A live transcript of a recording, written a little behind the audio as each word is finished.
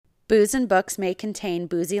Booze and books may contain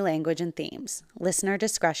boozy language and themes. Listener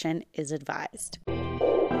discretion is advised.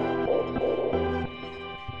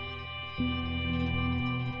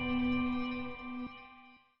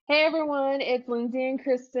 Hey everyone, it's Lindsay and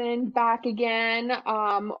Kristen back again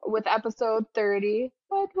with episode 30.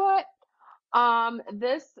 What?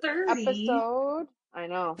 This 30? episode, I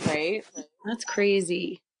know, right? That's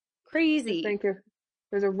crazy. Just think if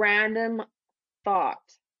there's a random thought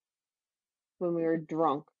when we were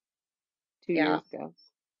drunk 2 years ago.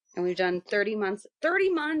 And we've done 30 months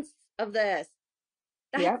of this.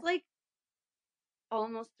 That's like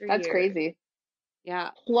almost 3 years. That's crazy. Yeah.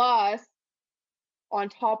 Plus, on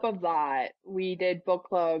top of that, we did book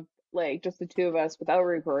club, like just the two of us without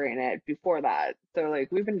recording it before that. So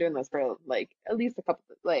like we've been doing this for like at least a couple,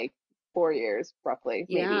 like 4 years roughly,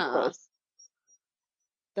 maybe close.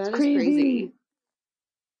 That is crazy.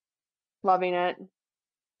 Loving it.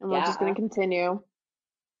 And we're just going to continue.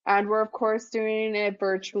 And we're of course doing it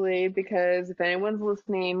virtually because if anyone's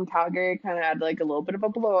listening, Calgary kind of had like a little bit of a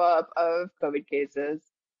blow up of COVID cases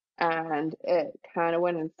and it kind of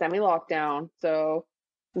went in semi-lockdown. So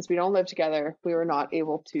since we don't live together, we were not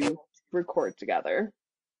able to record together.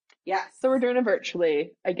 Yes. So we're doing it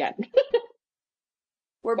virtually again.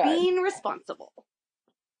 We're being responsible.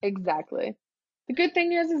 Exactly. The good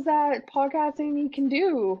thing is that podcasting you can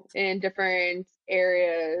do in different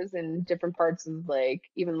areas and different parts of like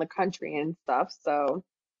even the country and stuff. So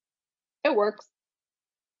it works.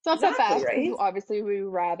 It's not the best because obviously we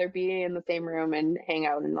would rather be in the same room and hang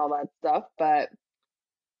out and all that stuff, but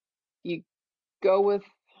you go with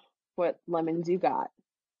what lemons you got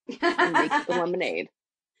and make the lemonade.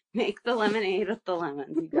 Make the lemonade with the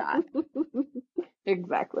lemons you got.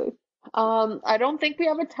 Exactly. I don't think we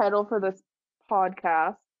have a title for this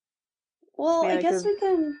podcast. Well, I guess we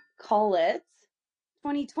can call it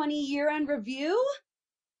 2020 year-end review.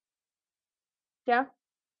 Yeah.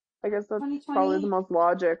 I guess that's probably the most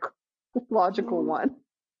logical one.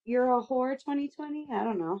 You're a whore 2020? I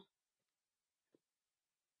don't know.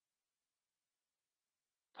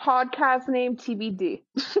 Podcast name TBD.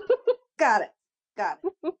 Got it.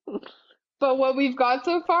 But what we've got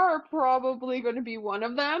so far are probably going to be one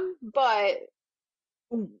of them, but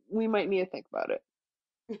we might need to think about it.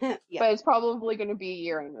 Yeah. But it's probably going to be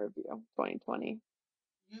year-end review 2020.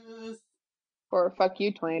 Yes. Or fuck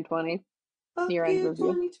you 2020. Fuck year-end you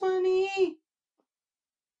review. 2020.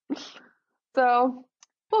 So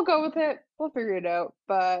we'll go with it. We'll figure it out.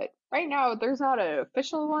 But right now there's not an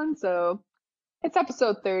official one, so it's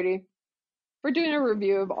episode 30. We're doing a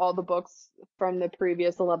review of all the books from the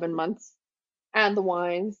previous 11 months and the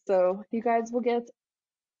wines. So you guys will get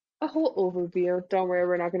a whole overview. Don't worry,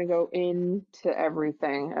 we're not going to go into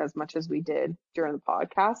everything as much as we did during the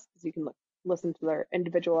podcast, because you can listen to their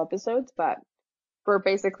individual episodes. But we're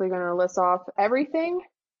basically going to list off everything,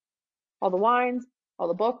 all the wines, all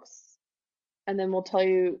the books, and then we'll tell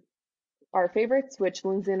you our favorites, which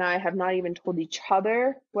Lindsay and I have not even told each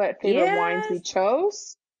other what favorite wines we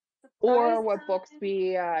chose or what books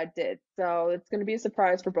we did. So it's going to be a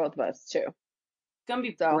surprise for both of us too. It's going to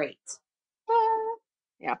be great.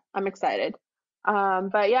 Yeah, I'm excited.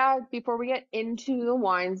 But yeah, before we get into the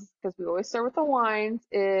wines, because we always start with the wines,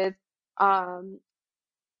 is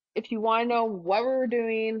if you want to know what we're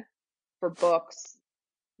doing for books,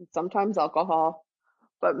 sometimes alcohol,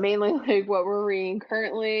 but mainly like what we're reading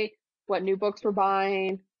currently, what new books we're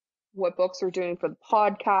buying, what books we're doing for the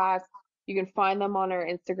podcast. You can find them on our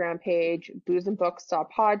Instagram page,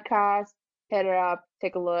 boozeandbooks.podcast. Hit it up,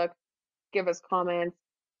 take a look, give us comments,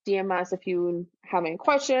 DM us if you have any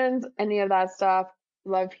questions, any of that stuff.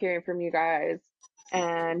 Love hearing from you guys.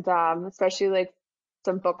 And especially like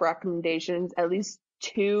some book recommendations. At least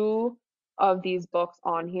 2 of these books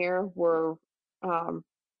on here were,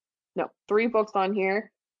 3 books on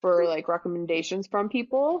here for like recommendations from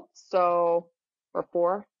people. So, or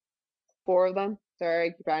 4 of them. Sorry,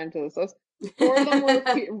 I keep adding to this list. 4 of them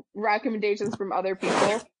were recommendations from other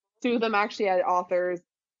people. 2 of them actually had authors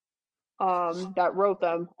that wrote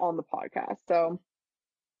them on the podcast. So,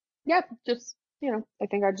 yeah, just, I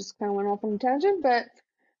think I just kind of went off on a tangent, but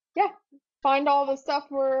yeah, find all the stuff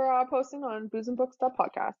we're posting on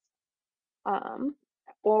boozeandbooks.podcast.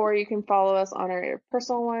 Or you can follow us on our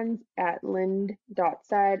personal ones at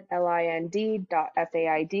lind.said,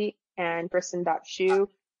 lind.said, and kristen.shew.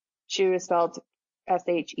 Shew is spelled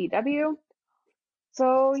SHEW.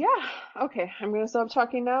 So yeah, okay, I'm going to stop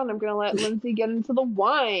talking now and I'm going to let Lindsay get into the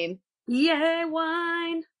wine. Yay,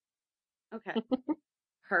 wine! Okay,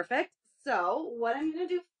 perfect. So what I'm going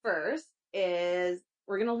to do first is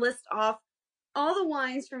we're going to list off all the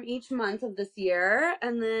wines from each month of this year,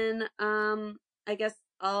 and then I guess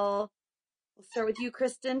We'll start with you,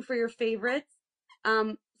 Kristen, for your favorites.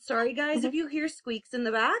 Sorry guys if you hear squeaks in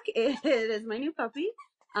the back. It is my new puppy.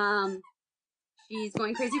 She's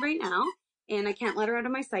going crazy right now, and I can't let her out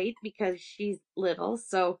of my sight because she's little.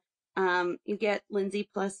 So you get Lindsay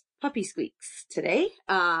plus puppy squeaks today.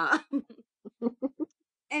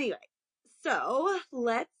 Anyway, so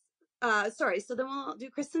let's so then we'll do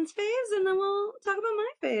Kristen's faves and then we'll talk about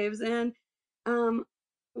my faves, and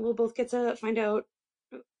we'll both get to find out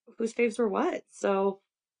whose faves were what. So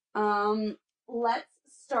let's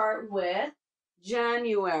start with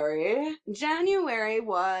January. January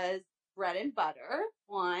was bread and butter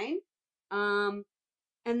wine. And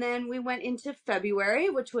then we went into February,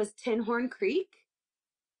 which was Tin Horn Creek.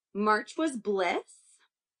 March was Bliss.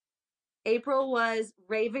 April was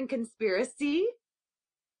Raven Conspiracy.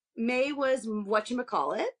 May was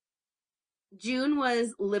Whatchamacallit. June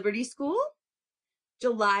was Liberty School.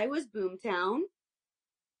 July was Boomtown.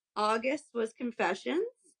 August was Confessions.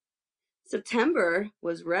 September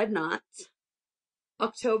was Red Knot.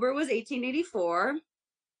 October was 1884.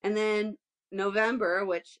 And then November,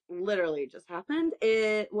 which literally just happened,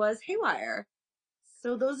 it was Haywire.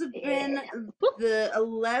 So those have been the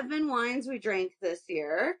 11 wines we drank this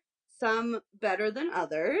year. Some better than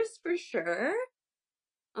others, for sure.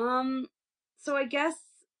 So I guess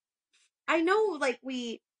I know, like,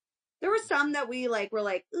 there were some that we like were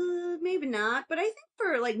like, maybe not, but I think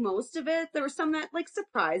for like most of it, there were some that like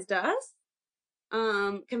surprised us.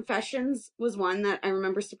 Confessions was one that I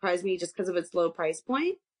remember surprised me just because of its low price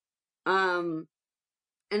point. And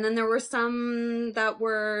then there were some that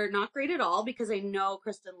were not great at all because I know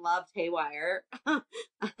Kristen loved Haywire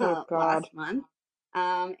last month.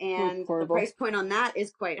 And the price point on that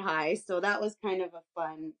is quite high. So that was kind of a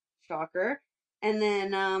fun shocker. And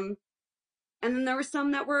then there were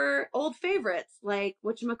some that were old favorites like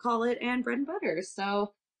Whatchamacallit and Bread and Butter.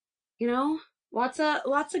 So, you know, lots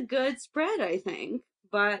of good spread, I think.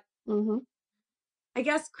 But I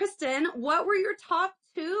guess, Kristen, what were your top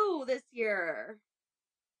two this year?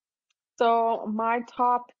 So my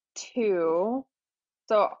top two,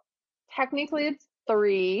 so technically it's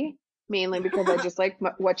three, mainly because I just like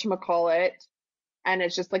Whatchamacallit, and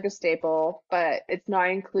it's just like a staple, but it's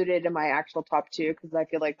not included in my actual top two because I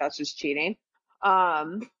feel like that's just cheating.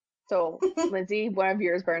 So Lindsay, one of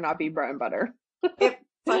yours better not be bread and butter. It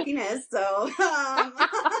fucking is. So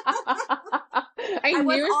I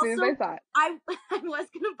knew as soon as I saw it. I was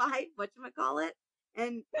gonna buy Whatchamacallit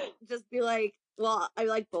and just be like, well, I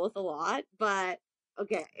like both a lot, but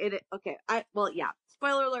okay.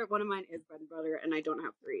 Spoiler alert, one of mine is bread and butter and I don't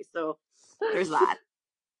have three, so there's that.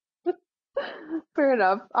 Fair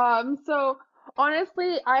enough. So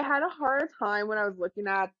honestly, I had a hard time when I was looking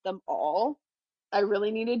at them all. I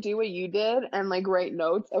really need to do what you did and like write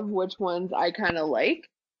notes of which ones I kind of like,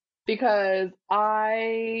 because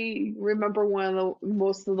I remember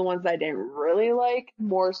most of the ones I didn't really like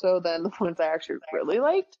more so than the ones I actually really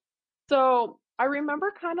liked. So I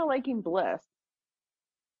remember kind of liking Bliss.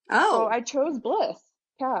 So I chose Bliss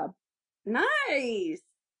Cab. Nice.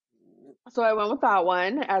 So I went with that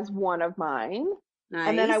one as one of mine.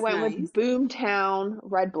 And then I went with Boomtown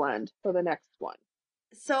Red Blend for the next one.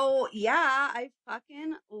 So yeah, I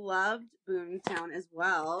fucking loved Boomtown as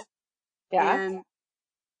well. Yeah. And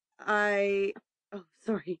I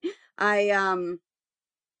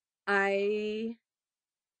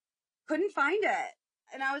couldn't find it.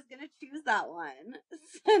 And I was gonna choose that one.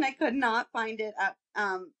 And I could not find it at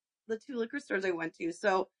the two liquor stores I went to.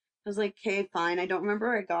 So I was like, okay, fine. I don't remember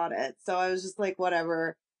where I got it. So I was just like,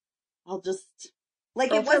 whatever. I'll just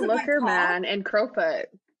like it wasn't Liquor Man and Crowfoot.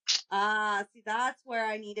 See, that's where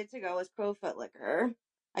I needed to go, was Crowfoot Liquor.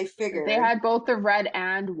 I figured they had both the red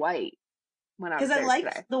and white when I was there because I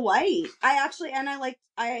liked the white.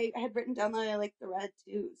 I had written down that I liked the red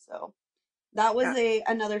too. So that was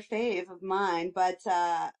another fave of mine. But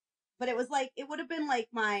it was like, it would have been like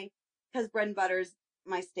because bread and butter's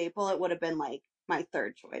my staple. It would have been like my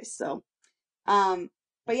third choice. So, but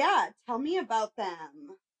yeah, tell me about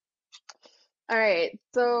them. All right,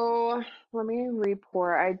 so let me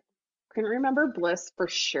report. I couldn't remember Bliss for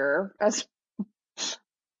sure. Of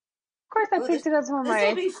course, I picked it as one of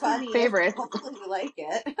my favorites. Hopefully you like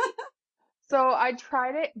it. So I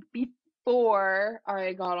tried it before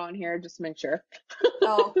I got on here just to make sure.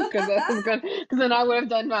 Oh, because then I would have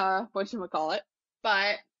done Whatchamacallit.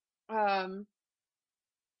 But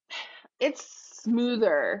it's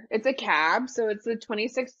smoother. It's a cab, so it's a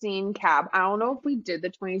 2016 cab. I don't know if we did the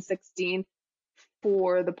 2016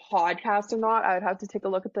 for the podcast or not. I would have to take a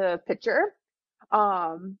look at the picture.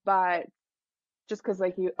 But just because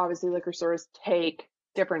like you obviously liquor stores take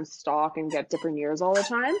different stock and get different years all the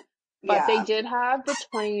time. But they Yeah. did have the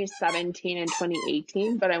 2017 and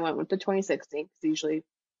 2018, but I went with the 2016 because usually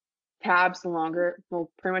cabs longer, well,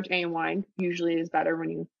 pretty much any wine usually is better when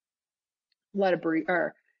you let it breathe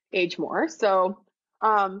or age more. So,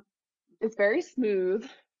 it's very smooth,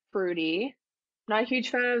 fruity. Not a huge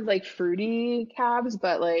fan of like fruity cabs,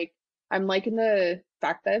 but like I'm liking the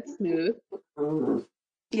fact that it's smooth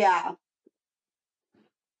Yeah.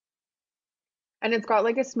 and it's got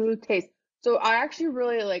like a smooth taste. So I actually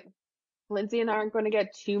really like Lindsay and I aren't going to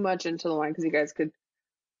get too much into the wine because you guys could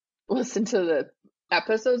listen to the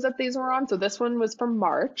episodes that these were on. So this one was from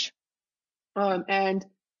March. And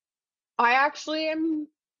I actually am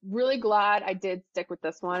really glad I did stick with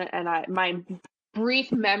this one. And my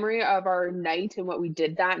brief memory of our night and what we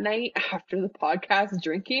did that night after the podcast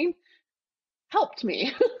drinking helped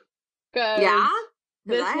me because Yeah?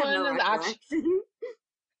 Because this I have one no is actually, recollection.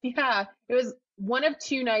 yeah, it was one of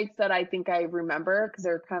two nights that I think I remember because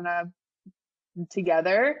they're kind of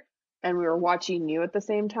together and we were watching you at the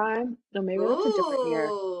same time. No, maybe that's a different year.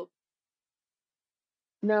 Ooh.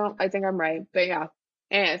 No, I think I'm right. But yeah,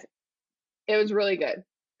 and it was really good.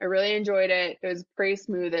 I really enjoyed it. It was pretty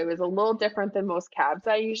smooth. It was a little different than most cabs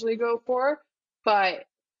I usually go for, but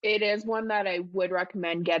it is one that I would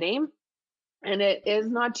recommend getting. And it is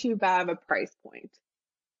not too bad of a price point.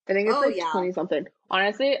 I think it's Oh, like yeah. 20 something.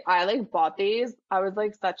 Honestly, I like bought these. I was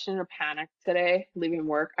like such in a panic today leaving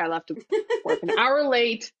work. I left work an hour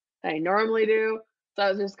late than I normally do. So I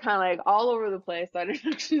was just kind of like all over the place. I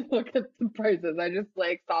didn't actually look at the prices. I just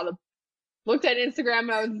like looked at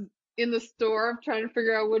Instagram. I was in the store trying to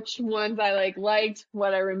figure out which ones I liked,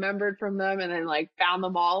 what I remembered from them, and then like found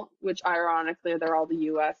them all, which ironically they're all the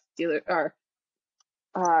US dealer or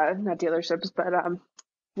not dealerships, but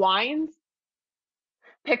wines.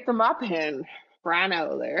 Picked them up and ran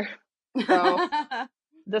out of there. So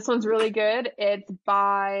this one's really good. It's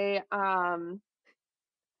by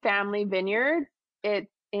Family Vineyard.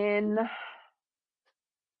 It's in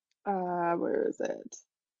where is it?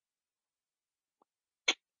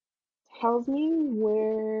 Tells me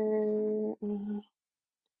where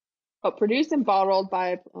produced and bottled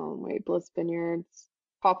by Bliss Vineyards,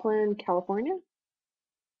 Copland, California.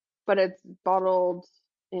 But it's bottled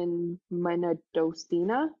in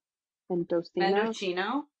Mendocino.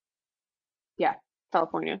 Mendocino. Yeah,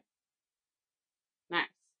 California. Nice.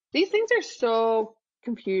 These things are so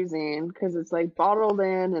confusing because it's like bottled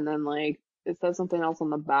in and then like it says something else on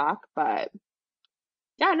the back. But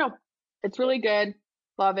yeah, no, it's really good.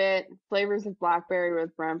 Love it. Flavors of blackberry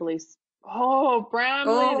with Brambley. Oh,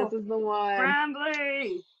 Brambley, this Oh, is the one.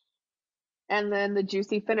 Brambley. And then the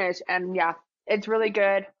juicy finish. And yeah, it's really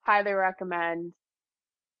good. Highly recommend.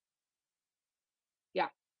 Yeah,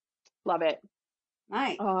 love it.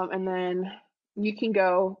 Nice. And then you can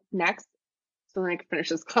go next. So then I can finish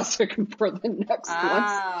this glass so I can pour the next ones.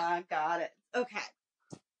 Ah, got it. Okay.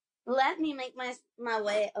 Let me make my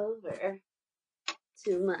way over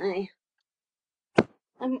to my.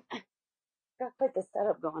 I'm got quite the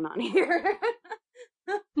setup going on here.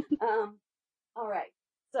 All right.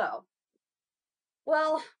 So,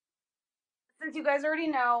 well, since you guys already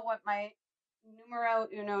know what my numero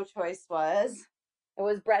uno choice was, it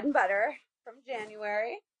was bread and butter from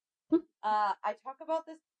January. I talk about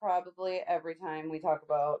this probably every time we talk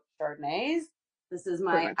about Chardonnays. This is Pretty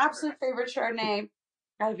my much. absolute favorite Chardonnay.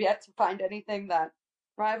 I've yet to find anything that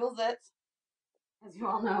rivals it, as you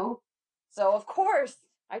all know. So of course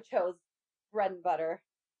I chose bread and butter.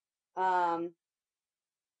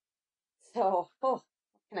 So what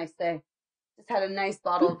can I say? Just had a nice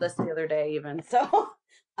bottle of this the other day, even. So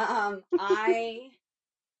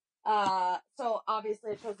so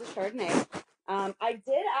obviously I chose the Chardonnay. I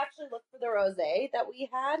did actually look for the rosé that we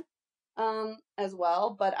had as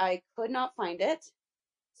well, but I could not find it.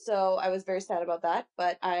 So I was very sad about that.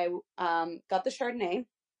 But I got the Chardonnay.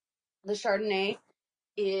 The Chardonnay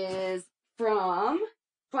is from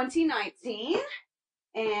 2019,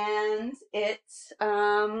 and it's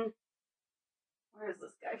where is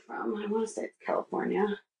this guy from? I want to say it's California.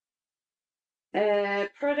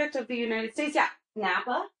 Product of the United States, yeah,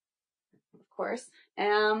 Napa, of course.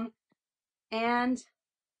 And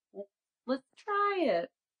let's try it.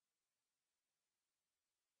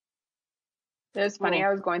 It was funny. I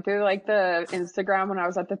was going through like the Instagram when I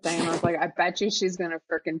was at the thing, and I was like, I bet you she's gonna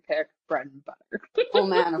freaking pick bread and butter. Oh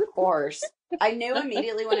man, of course. I knew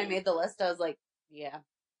immediately when I made the list. I was like, yeah,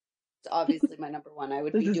 it's obviously my number one. I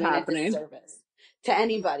would This be is doing a happening. disservice to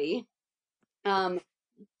anybody.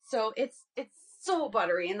 So it's so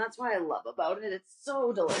buttery, and that's what I love about it. It's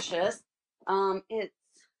so delicious. It's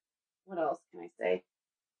what else can I say?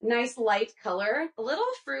 Nice light color. A little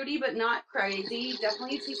fruity, but not crazy.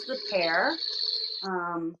 Definitely taste the pear.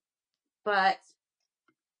 But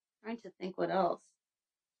trying to think what else.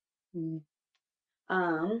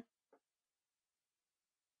 Um,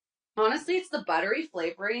 Honestly, it's the buttery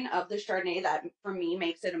flavoring of the Chardonnay that for me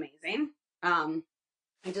makes it amazing.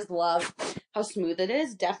 I just love how smooth it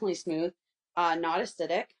is. Definitely smooth. Not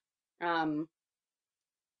acidic. Um,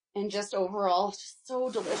 and just overall, just so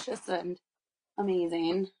delicious and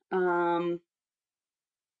amazing.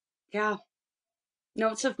 Yeah,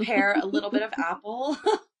 notes of pear, a little bit of apple.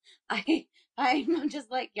 I I'm just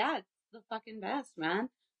like, yeah, it's the fucking best, man.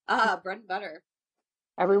 Bread and butter.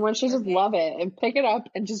 Everyone should just Okay. love it and pick it up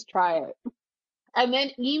and just try it. And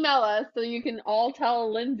then email us so you can all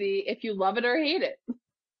tell Lindsay if you love it or hate it.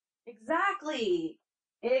 Exactly.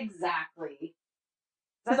 Exactly.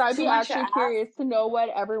 Because That's I'd too be much to actually ask, curious to know what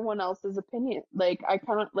everyone else's opinion. Like I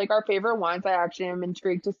kind of like our favorite wines. I actually am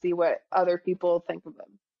intrigued to see what other people think of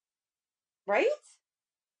them. right?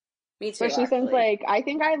 Me too, Especially since actually. like I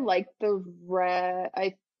think I like the red.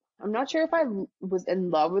 I'm not sure if was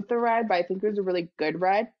in love with the red, but I think it was a really good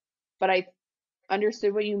red. But I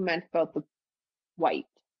understood what you meant about the white.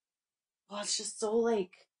 Well, it's just so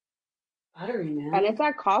like buttery, And it's man.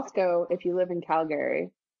 at Costco if you live in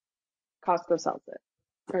Calgary. Costco sells it,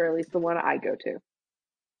 or at least the one I go to.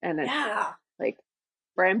 And it's Yeah. like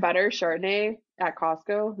bread and butter Chardonnay at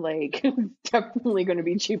Costco, like it's definitely going to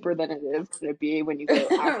be cheaper than it is going to be when you go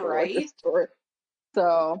actually at the Right? store.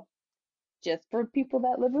 So just for people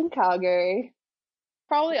that live in Calgary,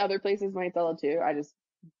 probably other places might sell it too. I just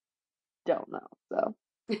don't know. So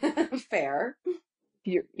Fair.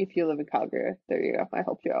 if you live in Calgary, there you go. I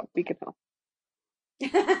helped you out. Beacon Hill.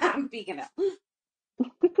 I'm peeking out.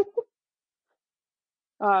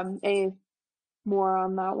 Any more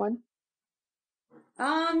on that one?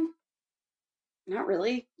 Um, Not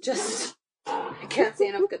really. Just I can't say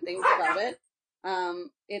enough good things about it.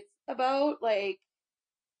 It's about like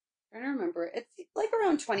trying to remember. It's like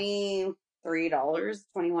around $23,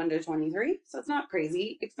 21 to 23. So it's not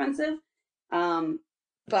crazy expensive. Um,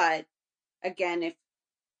 but again, if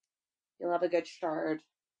you love a good shard,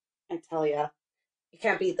 I tell you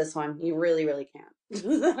can't beat this one. You really, really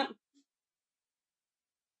can't.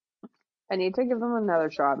 I need to give them another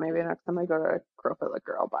shot. Maybe next time I go to Crowfoot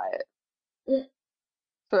Liquor, I'll buy it.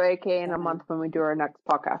 So, AK in Yeah, a man. month when we do our next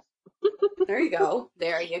podcast. There you go.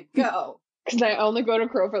 There you go. Because I only go to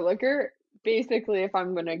Crowfoot Liquor basically if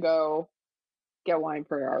I'm going to go get wine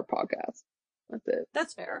for our podcast. That's it.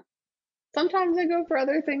 That's fair. Sometimes I go for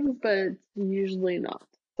other things, but it's usually not.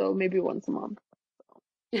 So maybe once a month.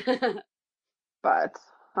 But,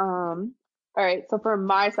 all right. So for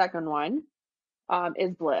my second one,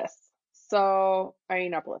 is Bliss. So, I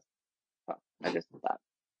mean, not Bliss. Oh, I just said that.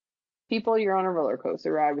 People, you're on a roller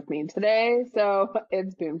coaster ride with me today. So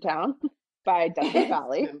it's Boomtown by Deathly It's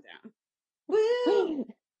Valley. boom down. Woo!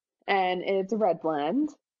 And it's a red blend.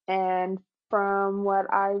 And from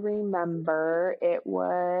what I remember, it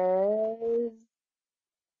was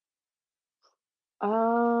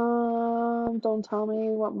don't tell me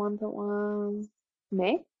what month it was.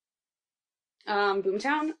 May?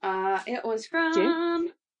 Boomtown.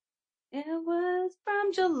 June? It was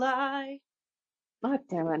from July. Oh,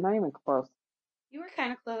 damn it, not even close. You were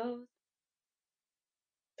kind of close.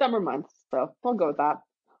 Summer months, so we'll go with that.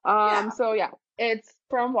 Yeah. So yeah, it's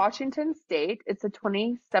from Washington State. It's a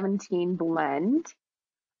 2017 blend.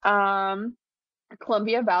 Um,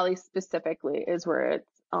 Columbia Valley specifically is where it's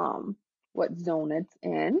what zone it's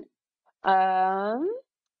in. Um,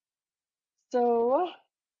 so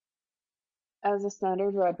as a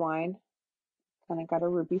standard red wine, kind of got a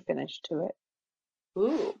ruby finish to it.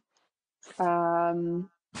 Ooh.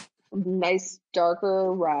 Nice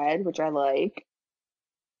darker red, which I like.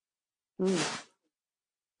 Mm,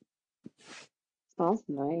 smells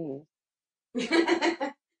nice.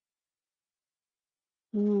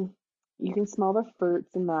 Mm, you can smell the fruits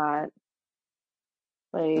in that,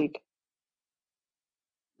 like,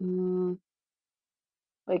 mm,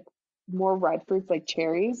 like more red fruits, like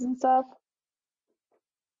cherries and stuff,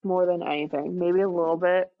 more than anything. Maybe a little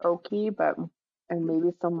bit oaky, but and maybe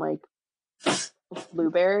some like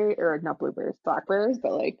blueberry or not blueberries, blackberries,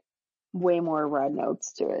 but like way more red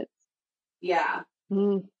notes to it. Yeah.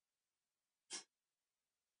 Mm,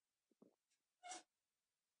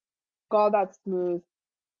 God, that's smooth.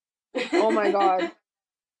 Oh my God,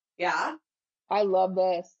 Yeah. I love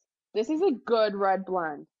this. This is a good red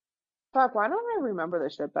blend. Fuck, why don't I remember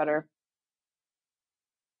this shit better?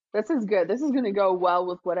 This is good. This is gonna go well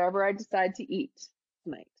with whatever I decide to eat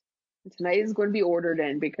tonight. Tonight is going to be ordered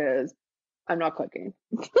in because I'm not cooking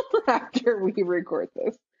after we record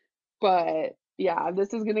this. But yeah,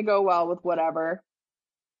 this is gonna go well with whatever.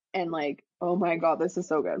 And like, oh my God, this is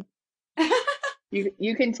so good.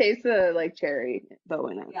 You can taste the like cherry though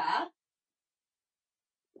in it. Yeah.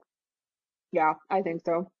 Yeah, I think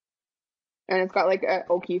so. And it's got like a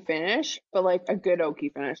oaky finish, but like a good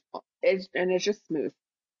oaky finish. It's just smooth.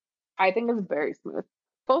 I think it's very smooth.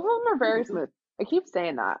 Both of them are very smooth. I keep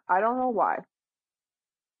saying that. I don't know why,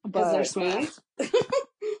 Because they're but smooth.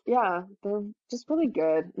 yeah, they're just really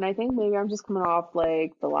good. And I think maybe I'm just coming off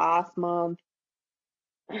like the last month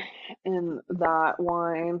and that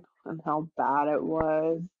wine and how bad it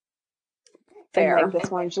was. And like Fair. this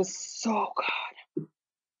one's just so good.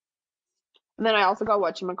 And then I also got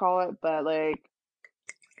whatchamacallit, but like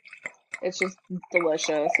it's just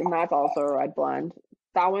delicious. And that's also a red blend.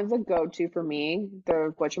 That one's a go-to for me.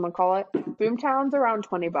 The whatchamacallit. Boomtown's around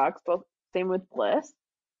 $20, both same with Bliss.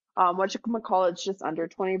 Whatchamacallit's just under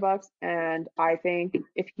 $20. And I think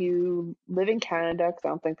if you live in Canada, because I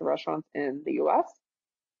don't think the restaurant's in the US,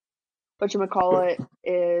 whatchamacallit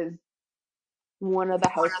is one of the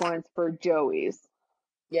house wines for Joey's.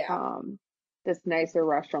 Yeah. This nicer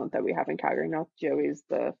restaurant that we have in Calgary, not Joey's,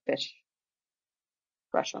 the fish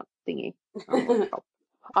restaurant thingy. I don't know what it's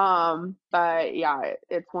called. But yeah,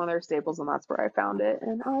 it's one of their staples, and that's where I found it,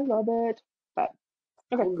 and I love it. But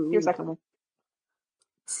okay, your Ooh. second one.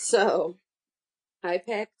 So I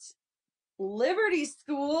picked Liberty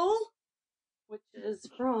School, which is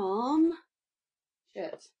from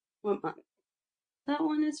shit. What month? That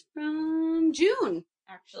one is from June,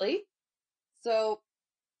 actually. So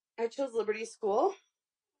I chose Liberty School.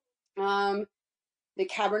 The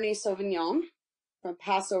Cabernet Sauvignon from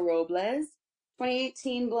Paso Robles,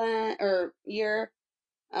 2018 blend or year.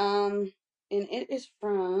 And it is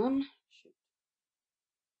from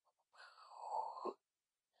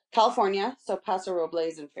California, so Paso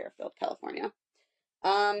Robles in Fairfield, California.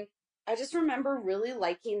 I just remember really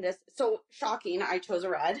liking this. So shocking, I chose a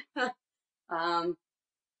red. um,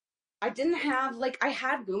 I didn't have like I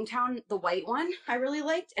had Boomtown the white one I really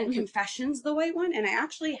liked and Confessions the white one, and I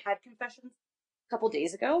actually had Confessions a couple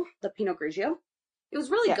days ago, the Pinot Grigio. It was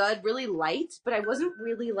really Yeah, good, really light, but I wasn't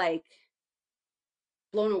really like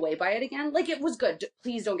blown away by it again. Like it was good.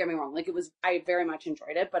 Please don't get me wrong. Like it was I very much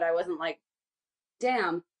enjoyed it, but I wasn't like,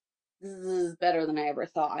 damn, this is better than I ever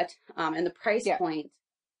thought. And the price yeah. point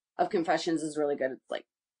of Confessions is really good. It's like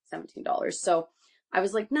 $17. So I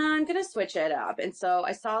was like, nah, I'm gonna switch it up. And so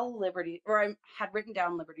I saw Liberty, or I had written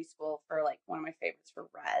down Liberty School for like one of my favorites for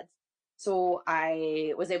reds. So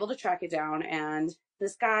I was able to track it down, and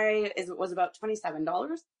this guy was about $27.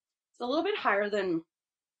 It's a little bit higher than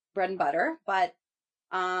Bread and Butter, but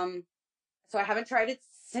so I haven't tried it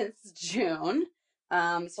since June.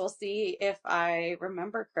 So we'll see if I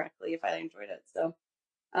remember correctly, if I enjoyed it. So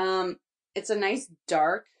it's a nice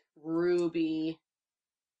dark ruby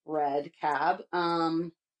red cab.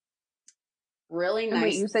 Really And wait,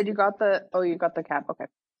 nice. you said you got the cab. Okay,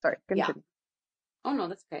 sorry, Yeah. continue. Oh no,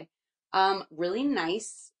 that's okay. Really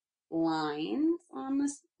nice lines on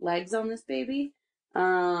this, legs on this baby.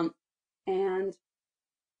 And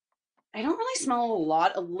I don't really smell a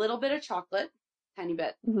lot. A little bit of chocolate, tiny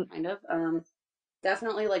bit, Mhm. kind of.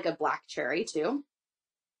 Definitely like a black cherry too.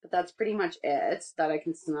 But that's pretty much it that I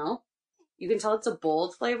can smell. You can tell it's a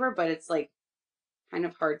bold flavor, but it's like kind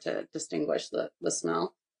of hard to distinguish the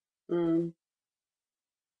smell. Mm.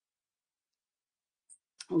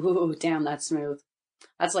 Ooh, damn, that's smooth.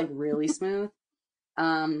 That's like really smooth.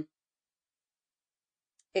 Um,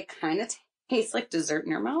 it kind of tastes like dessert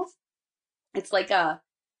in your mouth. It's like a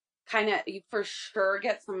kind of you for sure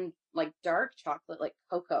get some like dark chocolate, like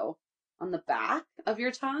cocoa, on the back of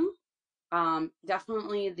your tongue.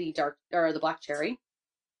 Definitely the dark or the black cherry.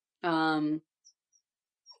 Um,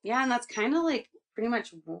 yeah, and that's kind of like pretty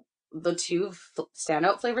much the two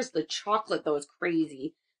standout flavors. The chocolate though is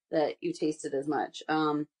crazy that you tasted as much.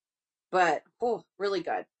 But oh, really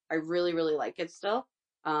good. I really really like it still.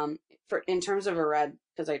 For in terms of a red,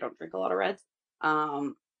 because I don't drink a lot of reds.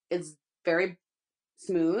 It's very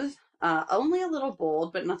smooth. Only a little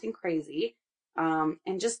bold, but nothing crazy. And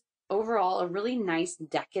just overall a really nice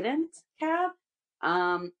decadent cab.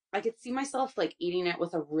 I could see myself like eating it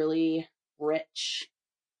with a really rich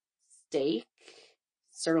steak,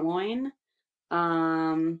 sirloin,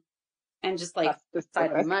 um, and just like That's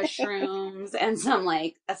side of specific. mushrooms and some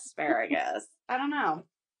like asparagus. I don't know.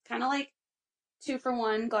 Kind of like 2 for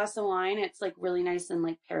 1 glass of wine. It's like really nice and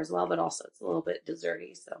like pairs well, but also it's a little bit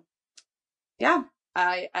desserty. So yeah,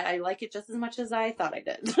 I like it just as much as I thought I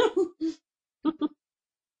did.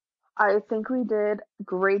 I think we did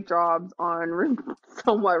great jobs on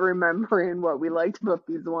somewhat remembering what we liked about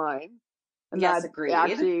these wines. And Yes, that agreed.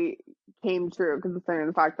 actually came true, considering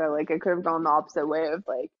the fact that like it could have gone the opposite way of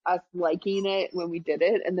like us liking it when we did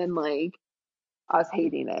it and then like us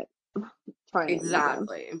hating it, trying it again.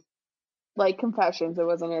 Exactly. Like Confessions, it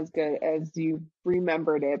wasn't as good as you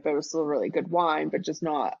remembered it, but it was still really good wine, but just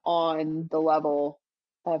not on the level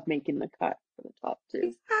of making the cut for the top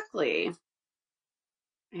two. Exactly.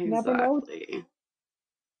 You never know. Exactly.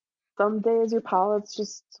 Some days your palates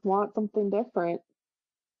just want something different.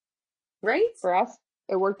 Right? For us,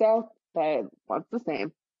 it worked out, but it wants the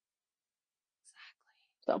same.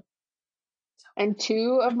 So, and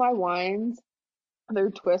two of my wines,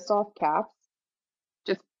 they're twist off caps,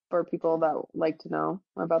 just for people that like to know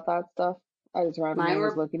about that stuff. I just Mine randomly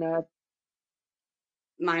was were looking at.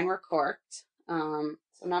 mine were corked. So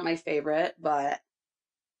not my favorite, but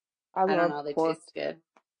I I don't love know, they corked. taste good.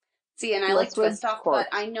 See, and I like Bliss was twist off, but corked.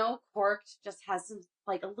 I know corked just has some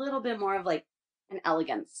like a little bit more of like an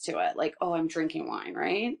elegance to it. Like, oh, I'm drinking wine,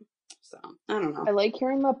 right? So I don't know. I like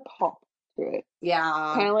hearing the pop to it. Yeah,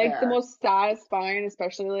 Kind of like the fair. most satisfying,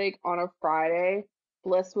 especially like on a Friday.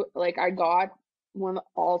 Like I got one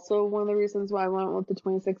of the reasons why I went with the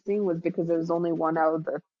 2016 was because there was only one out of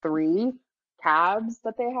the three cabs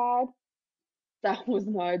that they had that was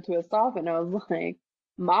not a twist off, and I was like,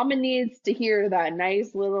 Mama needs to hear that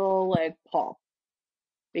nice little like pop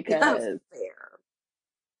because Fair.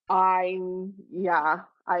 I yeah,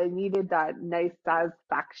 I needed that nice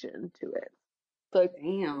satisfaction to it. So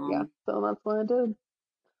yeah, Damn. so that's what I did.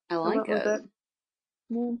 I I like went with it.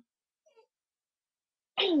 it.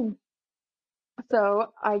 Yeah.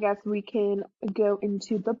 So I guess we can go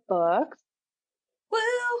into the books. Woo!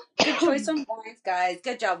 Good choice on wines, guys.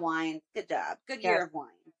 Good job, wine. Good job. Good Yes, year of wine.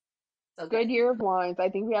 So good. good year of wines. I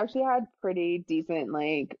think we actually had pretty decent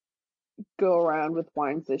like go around with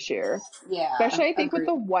wines this year. Yeah, Especially I think with agreed.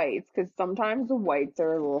 the whites, because sometimes the whites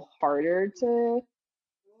are a little harder to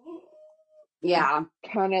Yeah.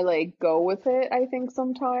 kind of like go with it, I think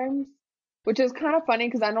sometimes. Which is kind of funny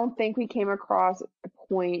because I don't think we came across a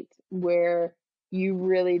point where you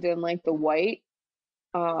really didn't like the white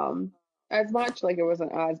um as much. Like it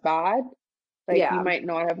wasn't as bad. Like you Yeah. might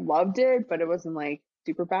not have loved it, but it wasn't like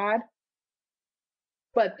super bad.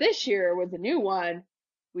 But this year was a new one.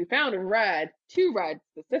 We found in red, two reds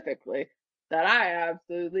specifically, that I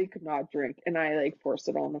absolutely could not drink. And I like forced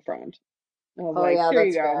it on the front. I was Oh, like, yeah, here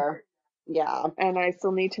you that's go. fair. Yeah. And I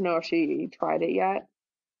still need to know if she tried it yet.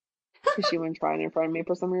 Because she wouldn't try it in front of me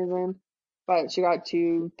for some reason. But she got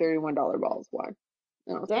two $31 bottles of wine.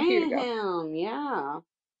 And I was like, here you Damn. Yeah.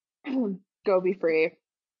 go. Go be free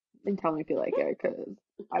and tell me if you like it because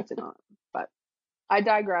I did not. But I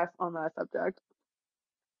digress on that subject.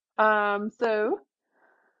 So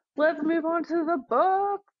let's move on to the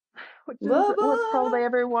book, which is what Bubba. probably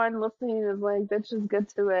everyone listening is like, let's just get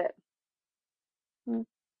to it.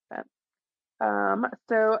 Okay.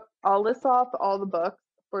 So I'll list off all the books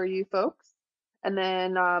for you folks, and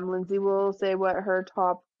then Lindsay will say what her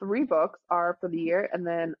top three books are for the year, and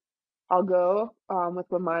then I'll go with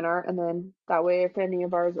what mine are, and then that way, if any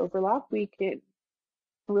of ours overlap, we can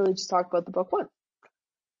really just talk about the book once.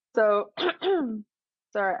 So,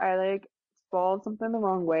 sorry, I like swallowed something the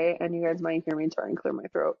wrong way, and you guys might hear me try and clear my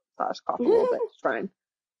throat slash cough a little bit to try and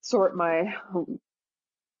sort my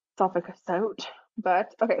esophagus out.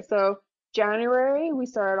 But okay, so January we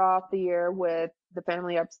started off the year with The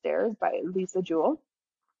Family Upstairs by Lisa Jewell.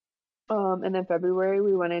 And then February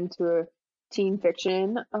we went into a teen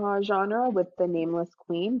fiction genre with The Nameless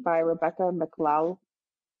Queen by Rebecca McLaughlin.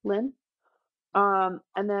 And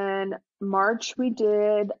then March we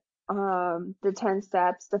did The 10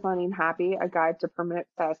 Steps to Finding Happy, A Guide to Permanent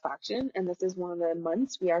Satisfaction. And this is one of the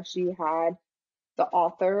months we actually had the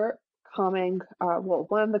author coming,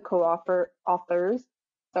 one of the authors,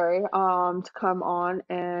 sorry, to come on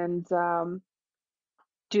and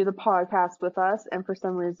do the podcast with us. And for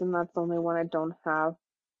some reason, that's the only one I don't have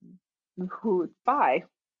who it's by.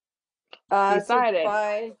 So it's Decided.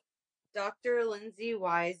 by Dr. Lindsay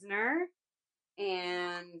Weisner,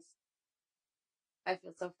 and I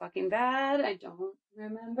feel so fucking bad. I don't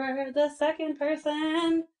remember the second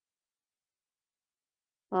person.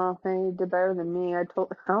 Oh, they did better than me. I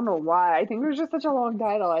don't know why. I think it was just such a long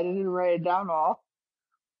title. I didn't write it down all.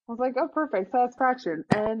 I was like, oh, perfect, satisfaction.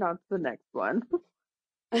 And on to the next one.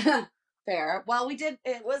 Fair. Well, it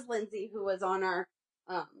was Lindsay who was on our,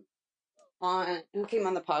 who came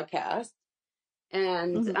on the podcast,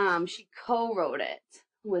 and Mhm. she co-wrote it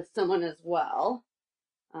with someone as well.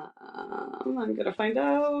 I'm gonna find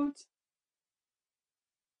out.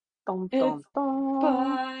 Dun, It's dun, dun.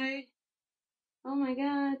 by, oh my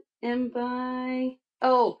god, and by,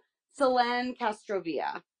 Selene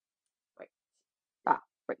Castrovia. Right.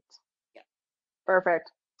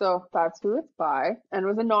 Perfect. So that's who it's by, and it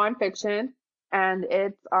was a nonfiction, and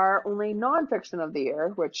it's our only nonfiction of the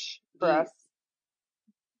year, which for us, Yes.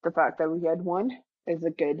 the fact that we had one is a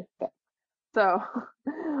good thing. So,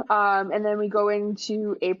 and then we go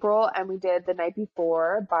into April, and we did The Night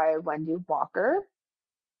Before by Wendy Walker.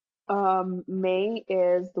 May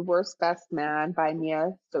is The Worst Best Man by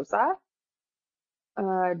Nia Sosa.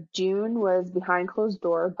 June was Behind Closed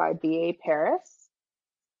Door by B.A. Paris.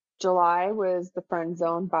 July was The Friend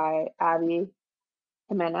Zone by Abby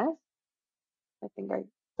Jimenez. I think I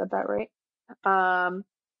said that right. And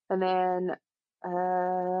then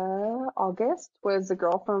August was The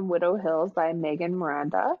Girl from Widow Hills by Megan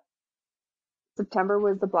Miranda. September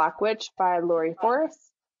was The Black Witch by Laurie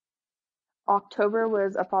Forrest. October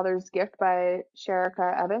was A Father's Gift by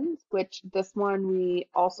Sherika Evans, which this one we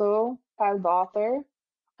also had the author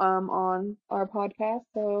on our podcast.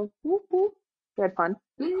 So whoop, whoop. We had fun.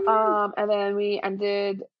 And then we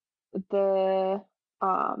ended the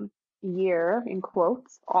year in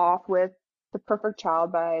quotes off with The Perfect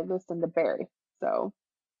Child by Lucinda Berry. So,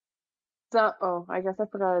 I guess I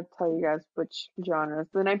forgot to tell you guys which genres.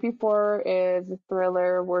 The Night Before is a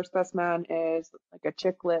thriller. Worst Best Man is like a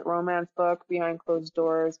chick lit romance book. Behind Closed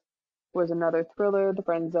Doors was another thriller. The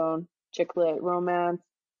Friend Zone, chick lit romance.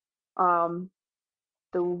 Um,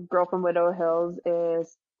 The Girl from Widow Hills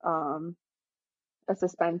is a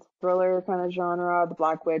suspense thriller kind of genre. The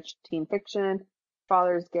Black Witch, teen fiction.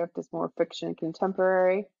 Father's Gift is more fiction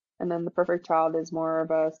contemporary. And then The Perfect Child is more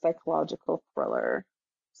of a psychological thriller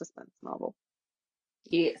suspense novel.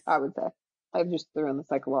 Yes. I would say. I just threw in the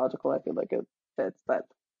psychological. I feel like it fits. But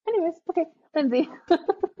anyways, okay. Lindsay,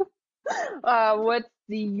 what's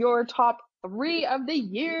your top 3 of the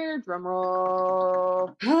year? Drum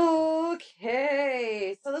roll.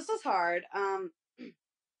 Okay. So this was hard.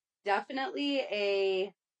 Definitely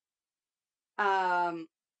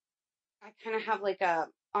I kind of have like a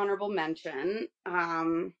honorable mention.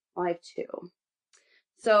 Well, I have 2.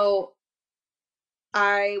 So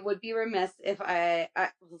I would be remiss if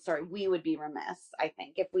we would be remiss, I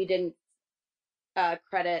think, if we didn't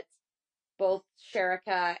credit both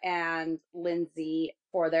Sherika and Lindsay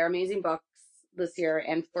for their amazing books this year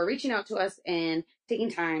and for reaching out to us and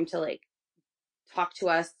taking time to like talk to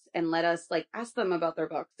us and let us like ask them about their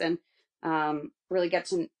books and really get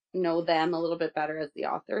to know them a little bit better as the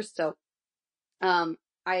authors. So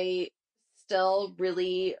I still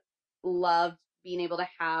really loved being able to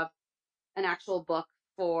have an actual book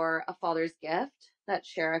for A Father's Gift that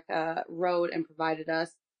Sherika wrote and provided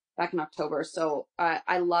us back in October. So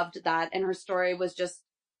I loved that. And her story was just,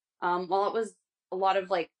 while it was a lot of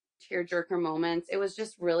like tearjerker moments, it was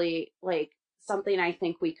just really like something I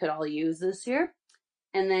think we could all use this year.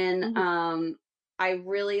 And then I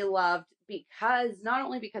really loved because not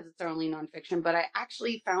only because it's our only nonfiction, but I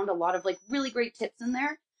actually found a lot of like really great tips in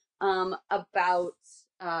there about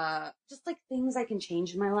just like things I can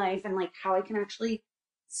change in my life and like how I can actually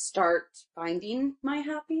start finding my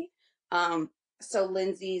happy. So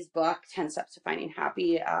Lindsay's book, 10 Steps to Finding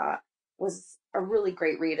Happy, was a really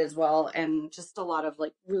great read as well. And just a lot of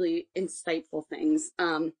like really insightful things.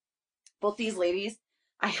 Both these ladies,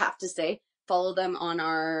 I have to say, follow them on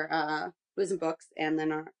our Booze and Books and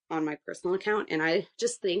then on my personal account. And I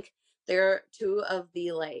just think they're 2 of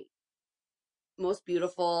the like most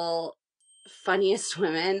beautiful, funniest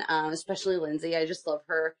women, especially Lindsay. I just love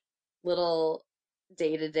her little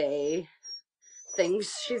day-to-day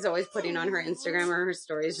things she's always putting on her Instagram or her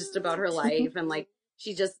stories just about her life and like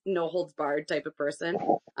she's just no holds barred type of person.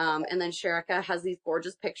 And then Sherika has these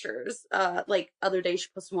gorgeous pictures. Like other day she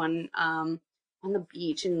posted one on the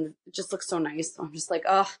beach and it just looks so nice. So I'm just like,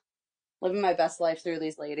 oh, living my best life through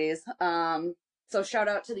these ladies. So shout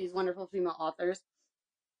out to these wonderful female authors.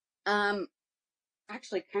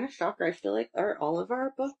 Actually kind of shocker. I feel like are all of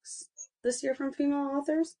our books this year from female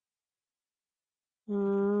authors?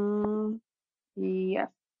 Yeah.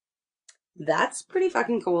 That's pretty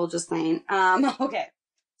fucking cool, just saying. Okay.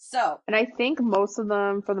 So. And I think most of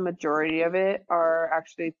them, for the majority of it, are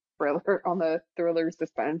actually thriller on the thriller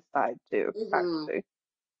suspense side too, actually.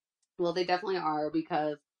 Well, they definitely are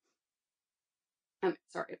because I'm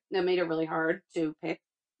sorry, that made it really hard to pick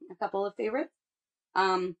a couple of favorites.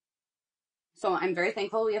 So I'm very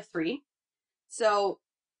thankful we have 3. So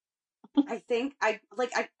I think I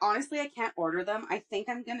honestly I can't order them. I think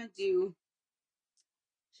I'm gonna do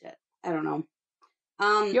shit. I don't know.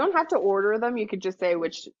 You don't have to order them. You could just say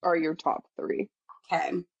which are your top 3.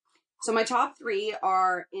 Okay. So my top 3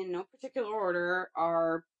 are in no particular order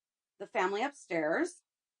are The Family Upstairs,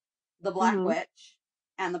 The Black Witch,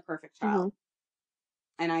 and The Perfect Child.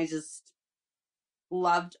 And I just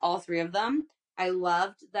loved all 3 of them. I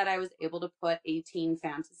loved that I was able to put a teen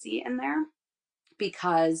fantasy in there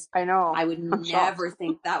because I know. I would I'm shocked. never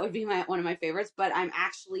think that would be one of my favorites, but I'm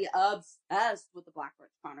actually obsessed with the Black Witch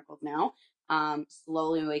Chronicles now.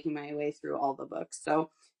 Slowly making my way through all the books.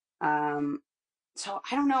 Um, so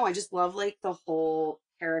I don't know. I just love like the whole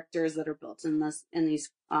characters that are built in these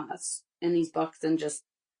books, and just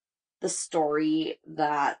the story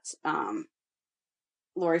that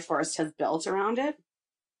Laurie Forest has built around it.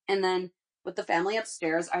 And then with The Family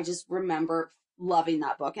Upstairs, I just remember loving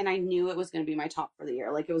that book, and I knew it was going to be my top for the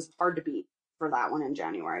year. Like, it was hard to beat for that one in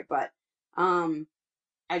January, but um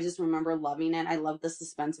I just remember loving it. I loved the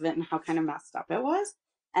suspense of it and how kind of messed up it was.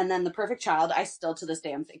 And then The Perfect Child, I still to this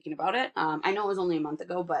day I'm thinking about it. I know it was only a month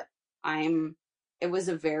ago, but I'm it was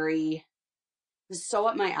a very it was so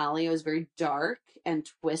up my alley. It was very dark and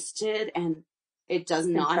twisted, and it does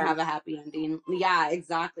not have Intense. a happy ending. Yeah,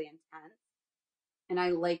 exactly, intense. And I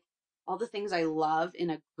like all the things I love in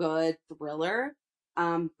a good thriller.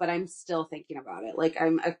 But I'm still thinking about it. Like,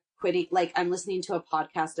 I'm listening to a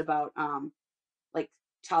podcast about like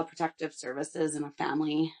child protective services in a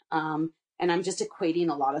family. And I'm just equating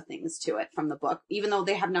a lot of things to it from the book, even though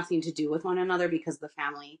they have nothing to do with one another because the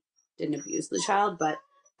family didn't abuse the child. But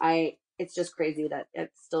it's just crazy that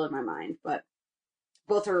it's still in my mind. But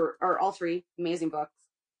both are all three amazing books.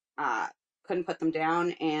 Uh, couldn't put them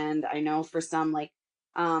down. And I know for some, like,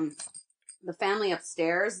 The Family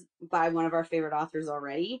Upstairs by one of our favorite authors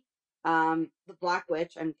already. The Black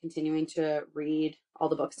Witch, I'm continuing to read all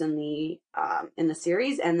the books in the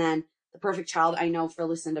series, and then The Perfect Child, I know for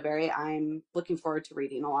Lucinda Berry, I'm looking forward to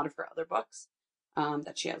reading a lot of her other books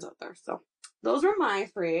that she has out there. So those were my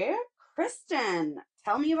three. Kristen,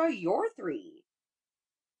 tell me about your three.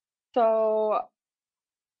 So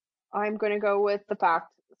I'm going to go with the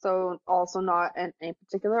fact, so also not in a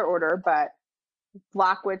particular order, but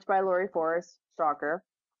Black Witch by Laurie Forest, shocker.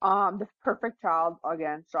 The Perfect Child,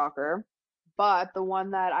 again, shocker. But the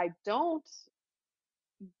one that I don't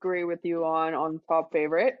agree with you on top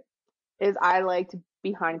favorite is I liked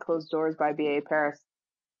Behind Closed Doors by B.A. Paris.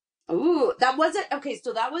 Ooh, that wasn't okay.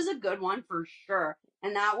 So that was a good one for sure,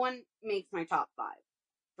 and that one makes my top five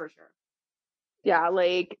for sure. Yeah,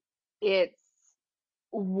 like it's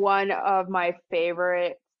one of my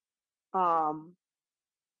favorite um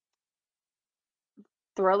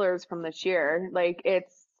thrillers from this year. Like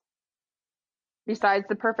it's besides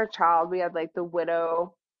The Perfect Child, we had like The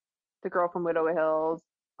Girl from Widow Hills,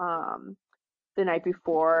 um, The Night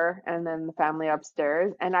Before, and then The Family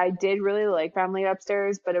Upstairs. And I did really like Family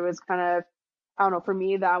Upstairs, but it was kind of, I don't know, for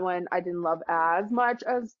me, that one I didn't love as much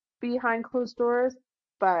as Behind Closed Doors.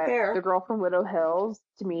 But The Fair. Girl from Widow Hills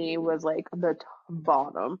to me was like the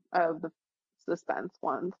bottom of the suspense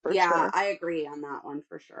ones for Yeah, sure. I agree on that one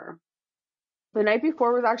for sure. The Night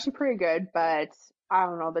Before was actually pretty good, but I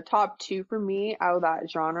don't know, the top two for me out of that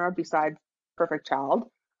genre besides Perfect Child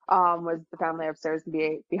was The Family Upstairs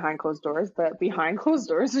and Behind Closed Doors. But Behind Closed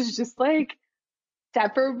Doors is just like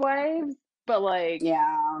Stepford Wives, but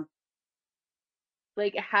Yeah.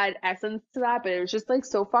 like it had essence to that, but it was just like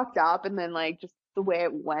so fucked up, and then like just the way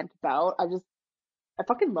it went about, I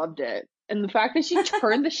fucking loved it. And the fact that she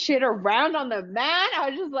turned the shit around on the man, I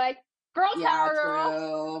was just like, girl Yeah, power, girl.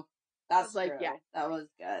 true. I was That's like, yeah. true. That was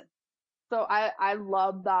good. So I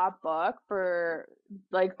love that book for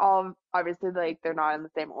like all obviously like they're not in the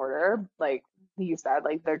same order like you said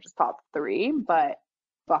like they're just top three, but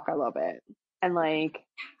fuck I love it. And like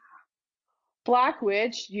Black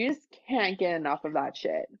Witch, you just can't get enough of that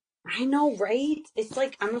shit. I know, right? It's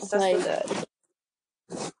like I'm obsessed with Like it.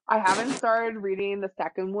 I haven't started reading the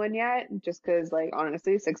second one yet just because like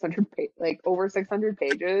honestly 600 like over 600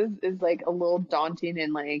 pages is like a little daunting,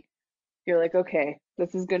 and like you're like, okay,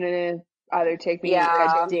 this is gonna either take me a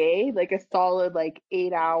Yeah. day, like a solid like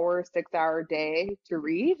 8 hour, 6 hour day to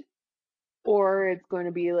read, or it's going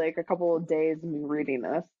to be like a couple of days of me reading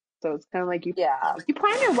this. So it's kind of like Yeah. you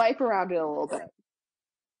plan your life around it a little bit.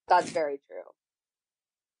 That's very true.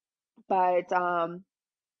 But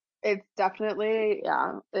it's definitely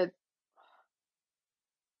yeah, it's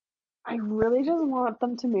I really just want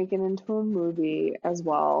them to make it into a movie as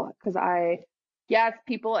well. Because yes,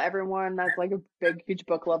 everyone that's like a big, huge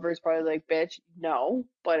book lover is probably like, bitch, no.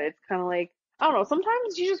 But it's kind of like, I don't know,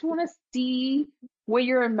 sometimes you just want to see what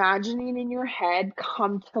you're imagining in your head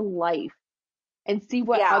come to life and see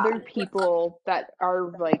what Yeah. other people that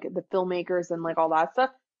are like the filmmakers and like all that stuff,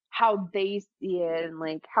 how they see it and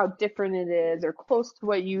like how different it is or close to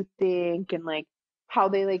what you think, and like how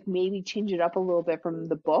they like maybe change it up a little bit from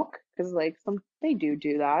the book, because like some they do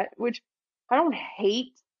that, which I don't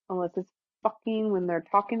hate unless it's fucking when they're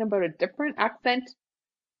talking about a different accent.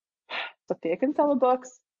 Sofia Kinsella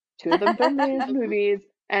books, 2 of them turned into movies,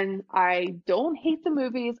 and I don't hate the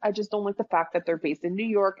movies. I just don't like the fact that they're based in New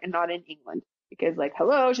York and not in England. Because, like,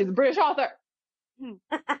 hello, she's a British author.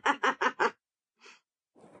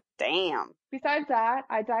 Damn. Besides that,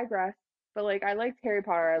 I digress. But like, I liked Harry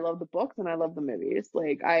Potter. I love the books and I love the movies.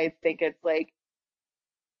 Like, I think it's like,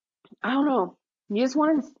 I don't know. You just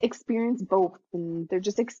want to experience both, and they're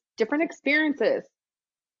just different experiences.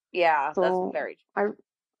 Yeah, that's So very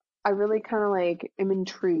I really kind of like am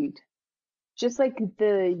intrigued. Just like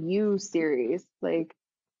the You series, like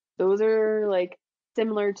those are like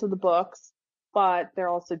similar to the books, but they're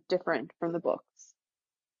also different from the books,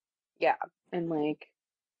 yeah. and like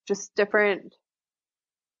just different.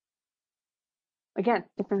 Again,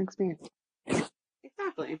 different experience.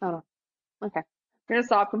 Exactly. I don't know. Okay. I'm gonna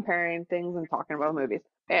stop comparing things and talking about movies.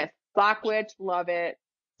 Okay. Black Witch, love it.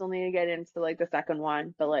 Still need to get into like the second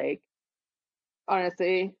one, but like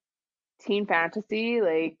honestly, teen fantasy,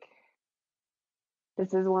 like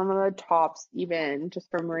this is one of the tops, even just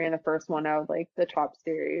from reading the first one of like the top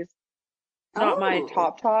series. Not my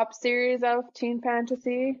Oh, top series of teen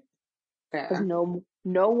fantasy, because fair.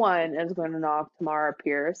 no one is going to knock Tamara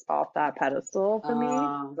Pierce off that pedestal for me,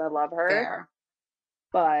 'cause I love her. Fair.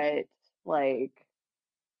 But like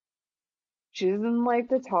she's in like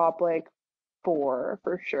the top like 4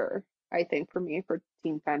 for sure. I think for me for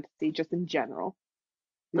teen fantasy just in general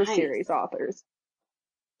for Nice. series authors.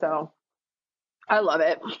 So I love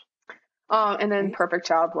it. And then Right? Perfect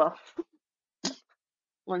Child, well,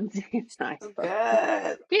 Lindsay and I So both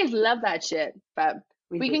good. we just love that shit. But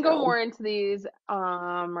We we do. can go more into these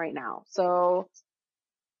right now. So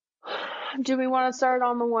do we want to start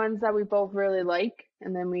on the ones that we both really like,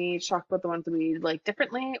 and then we talk about the ones that we like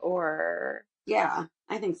differently, or Yeah,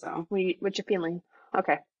 I think so. what's your feeling?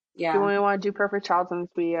 Okay. Do Yeah. we want to do Perfect Child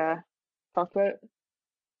since we talked about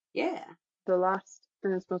Yeah. the last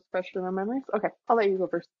and it's most fresh in our memories? Okay, I'll let you go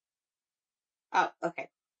first. Oh, okay.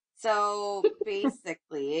 So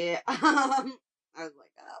basically, I was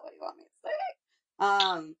like, what do you want me to say?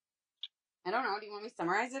 I don't know. Do you want me to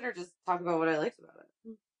summarize it or just talk about what I liked about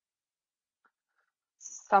it?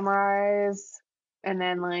 Summarize, and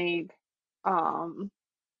then like um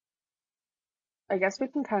I guess we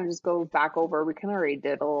can kind of just go back over. We kind of already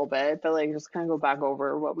did a little bit, but like just kind of go back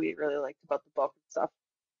over what we really liked about the book and stuff.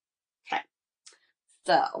 Okay.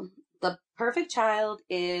 So, The Perfect Child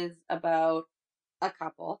is about a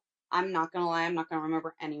couple. I'm not gonna lie, I'm not gonna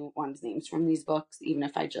remember anyone's names from these books, even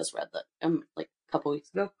if I just read them like a couple weeks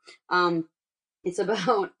ago. It's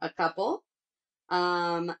about a couple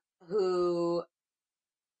who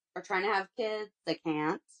are trying to have kids, they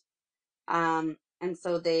can't. And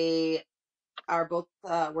so they are both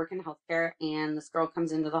work in healthcare, and this girl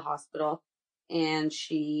comes into the hospital, and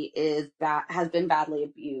she has been badly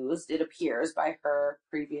abused. It appears by her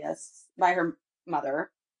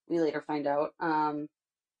mother. We later find out,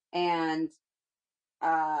 and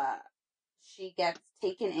uh, she gets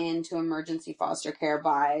taken into emergency foster care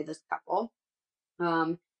by this couple,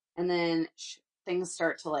 and then things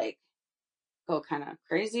start to like go kind of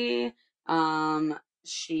crazy.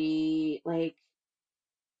 She like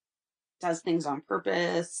does things on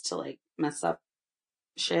purpose to like mess up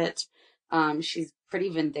shit. She's pretty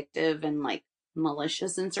vindictive and like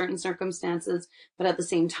malicious in certain circumstances, but at the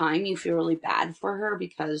same time, you feel really bad for her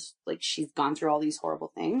because like she's gone through all these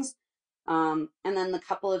horrible things. And then the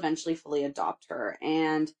couple eventually fully adopt her,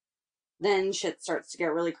 and then shit starts to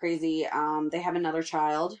get really crazy. They have another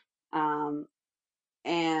child, and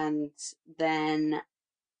then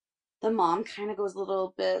the mom kind of goes a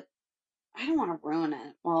little bit. I don't want to ruin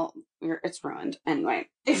it. Well, it's ruined anyway.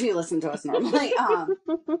 If you listen to us normally,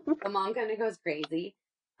 the mom kind of goes crazy.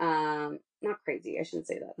 Not crazy, I shouldn't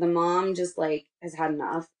say that. The mom just like has had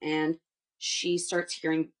enough, and she starts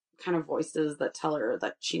hearing kind of voices that tell her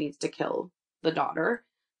that she needs to kill the daughter.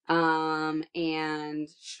 And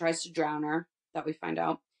she tries to drown her, that we find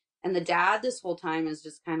out. And the dad this whole time is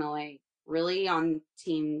just kind of like really on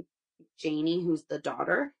team Janie, who's the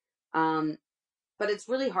daughter. But it's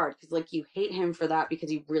really hard because like you hate him for that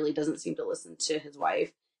because he really doesn't seem to listen to his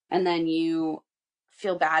wife, and then you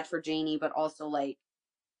feel bad for Janie, but also like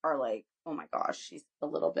are like, oh my gosh, she's a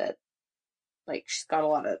little bit like she's got a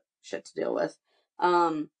lot of shit to deal with.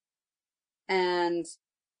 And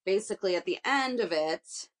basically at the end of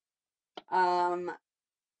it,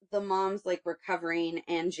 the mom's like recovering,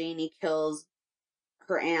 and Janie kills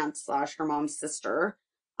her aunt slash her mom's sister.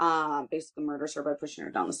 Basically murders her by pushing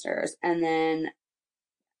her down the stairs, and then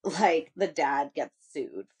like the dad gets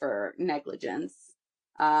sued for negligence.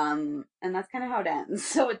 And that's kind of how it ends.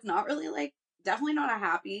 So it's not really like definitely not a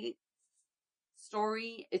happy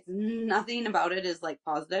story. It's nothing about it is like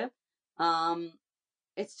positive. Um,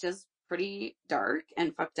 it's just pretty dark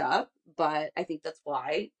and fucked up, but I think that's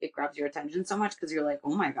why it grabs your attention so much because you're like,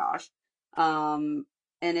 oh my gosh. Um,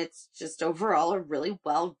 and it's just overall a really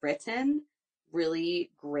well written,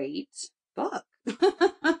 really great book.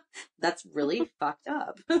 That's really fucked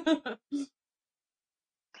up.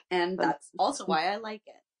 And that's also why I like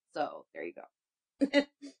it. So there you go.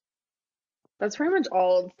 That's pretty much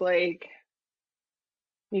all it's like.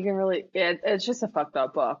 You can really, it's just a fucked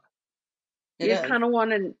up book. It You just is. kind of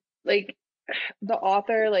want to, like, the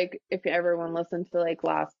author, like, if everyone listened to, like,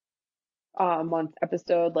 last month's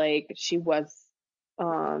episode, like, she was a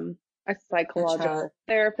A child. psychological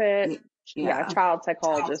therapist. Yeah, Yeah. child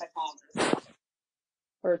psychologist.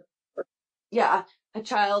 Or, Yeah. A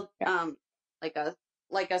child, yeah, like a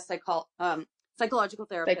psychological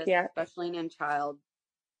therapist, psychiatric. especially in child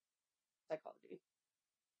psychology.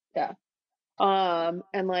 Yeah.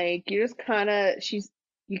 And like you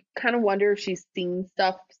kind of wonder if she's seen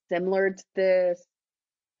stuff similar to this,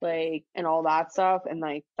 like, and all that stuff, and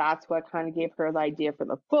like that's what kind of gave her the idea for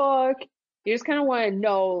the book. You just kind of want to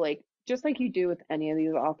know, like, just like you do with any of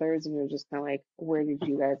these authors, and you're just kind of like, where did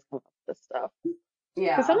you guys come up with this stuff?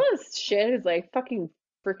 Because some Yeah. of this shit is like fucking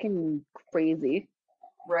freaking crazy.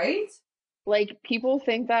 Right? Like people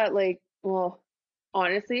think that, like, well,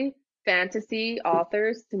 honestly, fantasy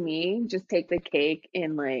authors to me just take the cake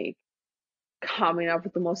in like coming up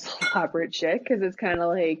with the most elaborate shit because it's kind of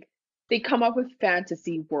like they come up with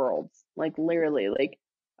fantasy worlds, like literally, like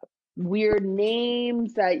weird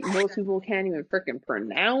names that most people can't even freaking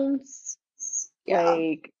pronounce, Yeah.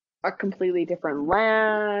 like a completely different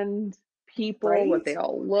land, people, what Right? they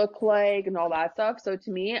all look like, and all that stuff. So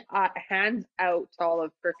to me, hands out to all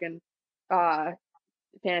of freaking uh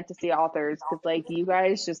fantasy authors because like you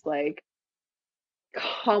guys just like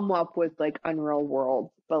come up with like unreal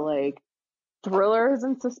worlds, but like thrillers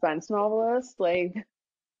and suspense novelists, like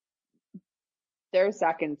they're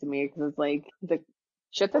second to me because it's like the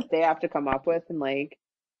shit that they have to come up with and like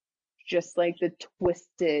just like the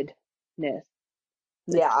twistedness,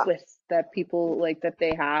 the Yeah. twists that people like that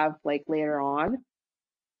they have like later on.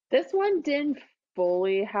 This one didn't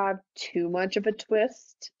fully have too much of a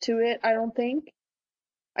twist to it, I don't think.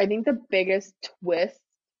 I think the biggest twist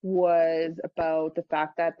was about the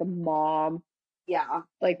fact that the mom, Yeah.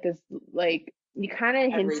 like this, like you kind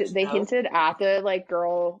of Had hinted, reached they out. hinted at the like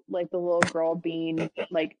girl, like the little girl being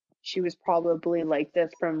like she was probably like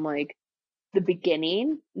this from like the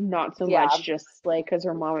beginning, not so Yeah. much just like because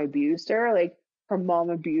her mom abused her, like her mom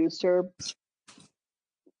abused her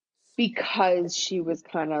because she was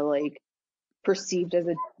kind of like perceived as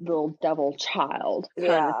a little devil child kind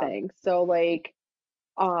of Yeah. thing. So like,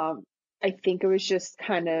 um, I think it was just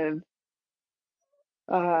kind of,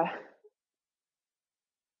 uh,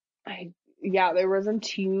 I, yeah, there wasn't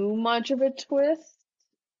too much of a twist.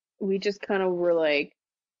 We just kind of were like,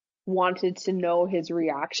 wanted to know his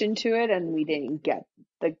reaction to it, and we didn't get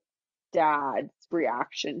the dad's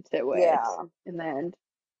reaction to it Yeah. in the end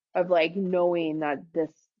of like knowing that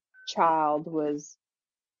this child was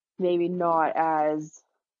maybe not as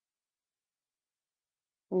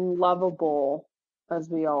lovable as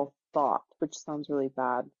we all thought, which sounds really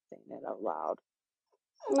bad saying it out loud.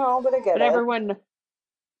 No, but I get But it. everyone,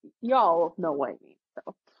 y'all know what I mean.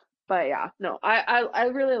 So, but yeah, no, I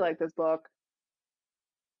really like this book.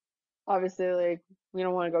 Obviously, like we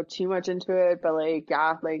don't want to go too much into it, but like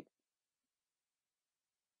yeah, like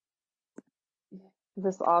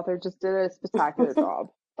this author just did a spectacular job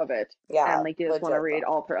of it, and Yeah. like you just want to Legit read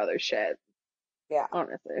though. all her other shit. Yeah.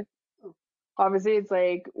 Honestly, obviously, it's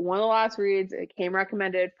like one of the last reads. It came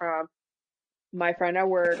recommended from my friend at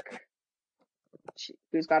work,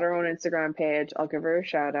 who's got her own Instagram page. I'll give her a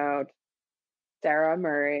shout out, Sarah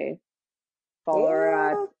Murray. Follow her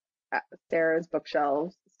Yeah. at Sarah's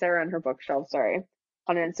Bookshelves, Sarah and her bookshelf, sorry,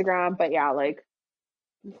 on Instagram. But yeah, like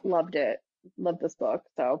loved it, loved this book.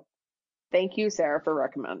 So thank you, Sarah, for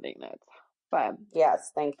recommending it. But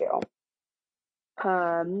Yes. Thank you.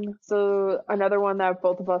 so another one that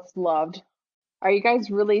both of us loved. Are you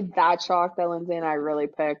guys really that shocked that Lindsay and I really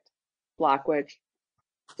picked Black Witch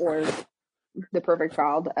or The Perfect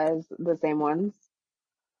Child as the same ones?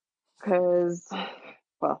 Because,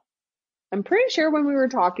 well, I'm pretty sure when we were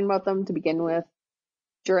talking about them to begin with,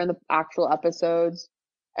 during the actual episodes,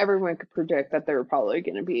 everyone could predict that they were probably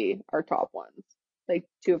going to be our top ones, like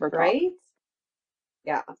two of our top, Right?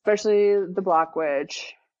 Yeah. especially the Black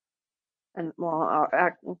Witch, and well,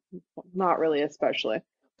 not really especially,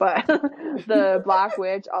 but the Black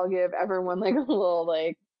Witch. I'll give everyone like a little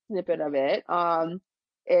like snippet of it.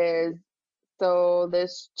 Is so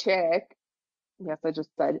this chick Yes, I just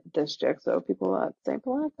said district, so people that say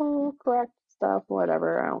political correct stuff,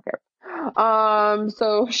 whatever, I don't care.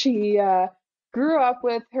 So she grew up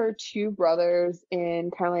with her two brothers in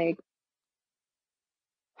kind of like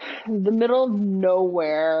the middle of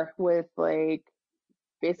nowhere with like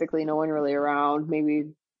basically no one really around, maybe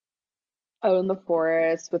out in the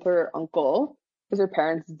forest with her uncle because her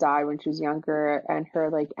parents died when she was younger, and her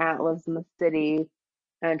like aunt lives in the city,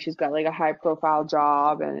 and she's got like a high profile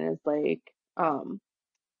job and is like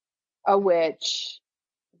a witch,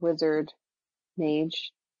 wizard,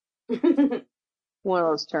 mage, one of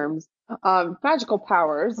those terms. Magical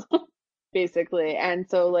powers, basically. And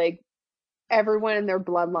so like everyone in their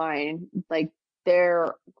bloodline, like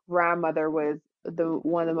their grandmother was the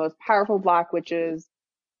one of the most powerful black witches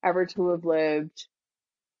ever to have lived.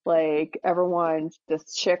 Like everyone,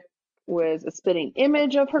 this chick was a spitting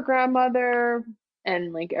image of her grandmother,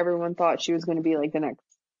 and like everyone thought she was going to be like the next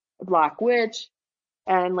black witch.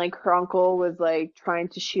 And like her uncle was like trying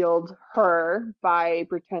to shield her by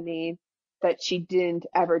pretending that she didn't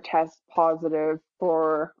ever test positive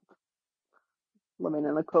for living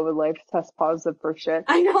in the COVID life, test positive for shit.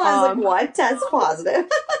 I know. I was like, what? Test positive.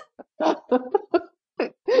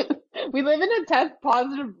 We live in a test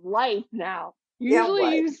positive life now. Yeah, Usually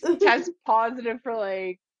what? you test positive for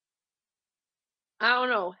like, I don't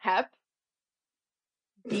know, Hep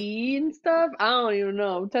B and stuff. I don't even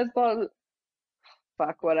know. Test positive.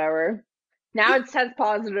 Fuck, whatever. Now it's test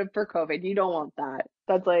positive for COVID. You don't want that.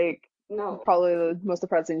 That's like No. probably the most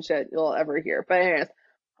depressing shit you'll ever hear. But anyways,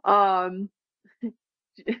 um,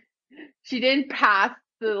 she didn't pass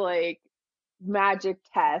the like magic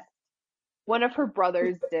test. One of her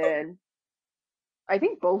brothers did. I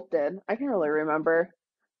think both did. I can't really remember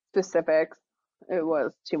specifics. It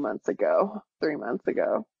was 2 months ago, 3 months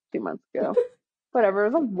ago, 2 months ago. Whatever,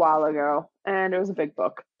 it was a while ago, and it was a big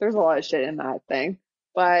book. There's a lot of shit in that thing.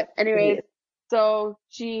 But anyways, Yeah. so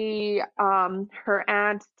she, her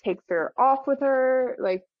aunt takes her off with her,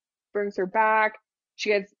 like brings her back. She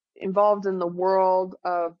gets involved in the world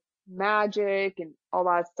of magic and all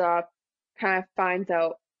that stuff. Kind of finds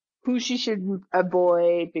out who she should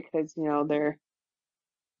avoid because, you know, they're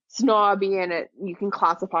snobby and it you can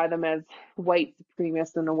classify them as white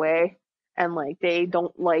supremacists in a way, and like they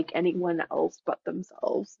don't like anyone else but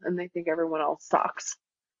themselves and they think everyone else sucks.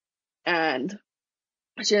 And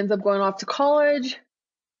she ends up going off to college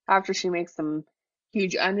after she makes some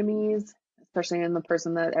huge enemies, especially in the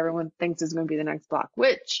person that everyone thinks is going to be the next black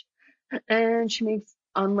witch, and she makes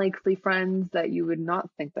unlikely friends that you would not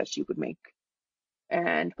think that she would make,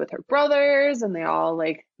 and with her brothers, and they all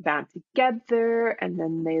like band together, and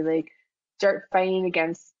then they like start fighting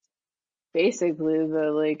against basically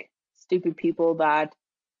the like stupid people that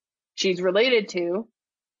she's related to,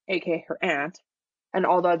 aka her aunt, and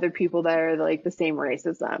all the other people that are like the same race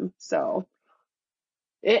as them. So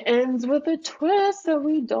it ends with a twist, so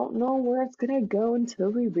we don't know where it's gonna go until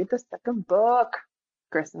we read the second book.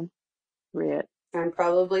 Kristen, read it. And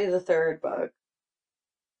probably the third book.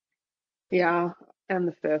 Yeah, and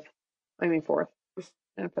the fifth. I mean fourth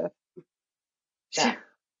and fifth. Yeah.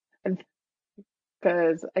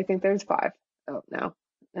 Because I think there's five out now,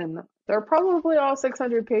 and they're probably all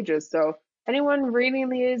 600 pages. So anyone reading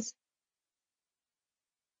these,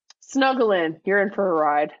 snuggle in. You're in for a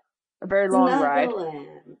ride, a very long ride,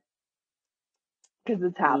 Snuggling. because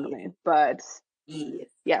it's Yes. happening. But Yes.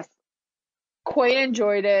 yes, quite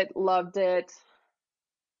enjoyed it, loved it.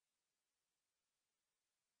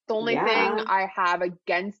 The only thing Yeah. I have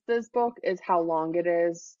against this book is how long it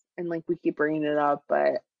is, and like we keep bringing it up,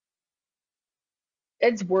 but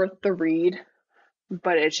it's worth the read.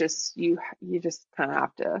 But it's just you just kind of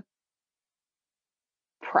have to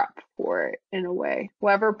prep for it in a way.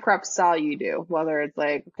 Whatever prep style you do, whether it's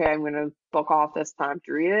like, okay, I'm gonna book off this time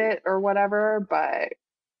to read it or whatever, but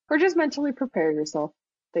or just mentally prepare yourself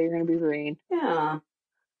that you're gonna be reading Yeah.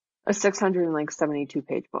 a 672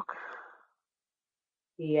 page book,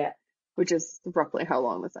 Yeah. which is roughly how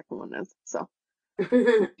long the second one is. So,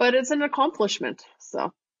 but it's an accomplishment.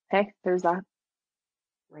 So, hey, there's that.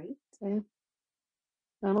 Right? Yeah.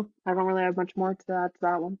 I don't know. I don't really have much more to add to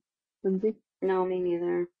that one. Lindsay? No, me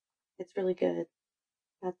neither. It's really good.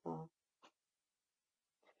 That's all.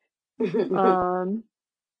 Um,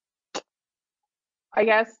 I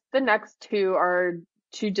guess the next two are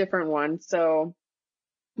two different ones. So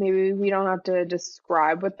maybe we don't have to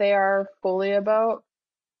describe what they are fully about,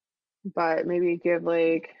 but maybe give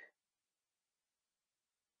like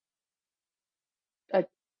a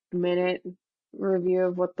minute review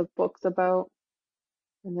of what the book's about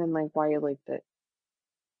and then like why you liked it.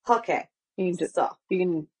 Okay. You can just, So, you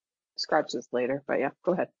can scratch this later, but yeah,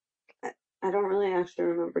 go ahead. I don't really actually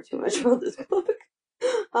remember too much about this book.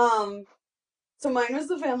 Um, so mine was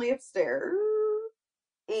The Family Upstairs,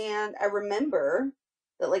 and I remember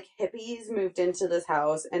that like hippies moved into this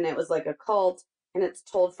house, and it was like a cult, and it's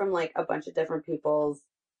told from like a bunch of different people's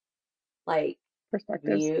like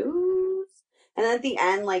Perspectives. views. And then at the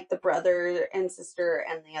end, like the brother and sister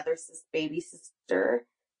and the other baby sister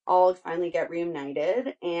all finally get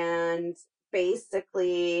reunited, and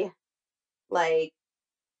basically, like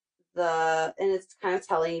and it's kind of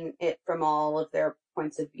telling it from all of their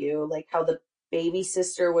points of view, like how the baby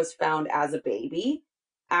sister was found as a baby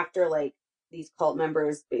after like these cult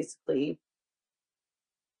members basically.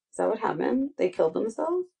 Is that what happened? They killed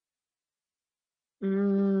themselves?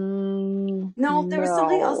 No, there was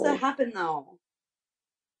something else that No. happened though.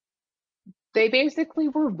 They basically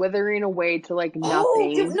were withering away to like Oh,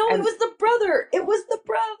 nothing. no, it And was the brother. It was the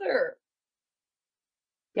brother.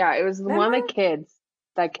 yeah, it was one Remember? of the kids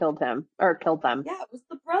that killed him or killed them. Yeah, it was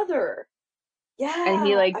the brother. And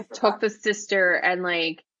he Yeah, like I took forgot. the sister and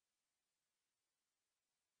like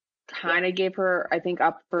Yeah. kind of gave her, I think,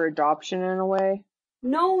 up for adoption in a way.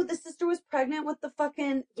 No, the sister was pregnant with the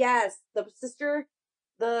fucking, yes, the sister,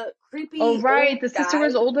 the Oh, creepy right. old The sister guy,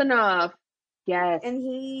 was old enough. Yes. and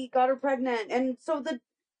he got her pregnant. And so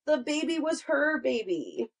the baby was her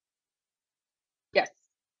baby. Yes.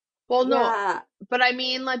 Well, no, Yeah. but I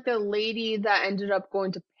mean, like the lady that ended up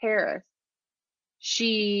going to Paris,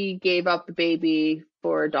 she gave up the baby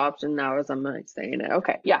for adoption. That was, I'm like saying it.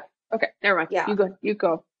 Okay. Yeah. Okay. Never mind. Yeah. You go. You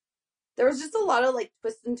go. There was just a lot of like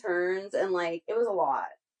twists and turns, and like it was a lot.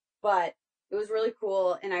 But it was really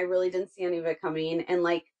cool, and I really didn't see any of it coming. And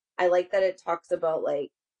like I like that it talks about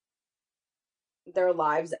like their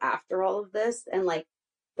lives after all of this, and like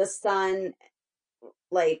the son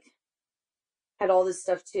like had all this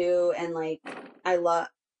stuff too, and like I love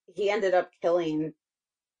he ended up killing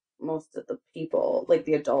most of the people, like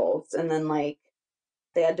the adults, and then like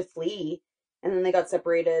they had to flee, and then they got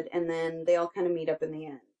separated, and then they all kind of meet up in the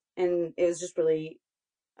end. And it was just really,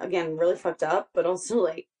 again, really fucked up, but also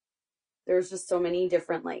like there's just so many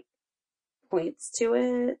different like points to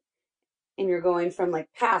it, and you're going from like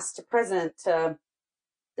past to present to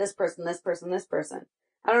this person, this person, this person.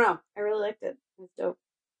 I don't know. I really liked it. It was dope.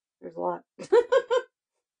 There's a lot.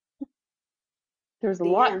 There's a The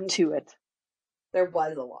lot end, to it. there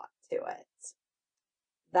was a lot to it.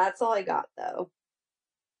 That's all I got though.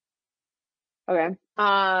 Okay.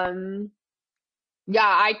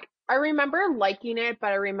 Yeah, I remember liking it, but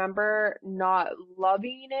I remember not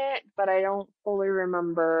loving it, but I don't fully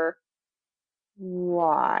remember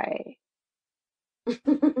why.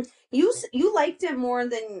 You liked it more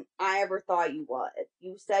than I ever thought you would.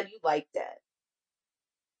 You said you liked it.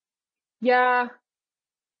 Yeah,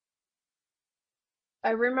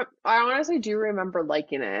 I honestly do remember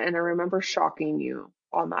liking it, and I remember shocking you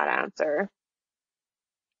on that answer.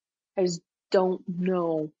 I just don't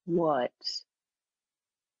know what.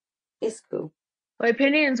 It's cool. My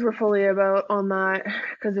opinions were fully about on that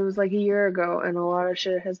because it was like a year ago, and a lot of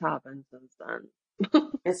shit has happened since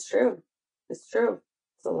then. It's true. It's true.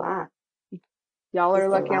 It's a lot. Y'all are It's a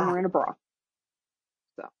lucky I'm lot. wearing a bra,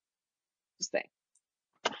 so just saying.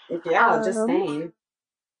 Yeah, just Um, saying.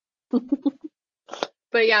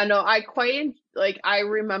 but yeah, no, I quite like. I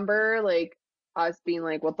remember like us being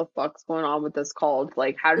like, "What the fuck's going on with this cult?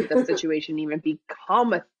 Like, how did this situation even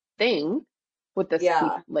become a thing with this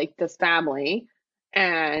Yeah. like this family?"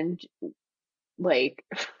 And like,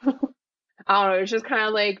 I don't know, it's just kind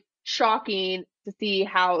of like shocking to see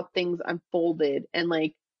how things unfolded and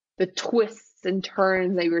like the twists and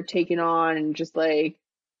turns that you were taking on, and just like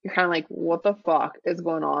you're kind of like, what the fuck is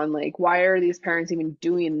going on? Like, why are these parents even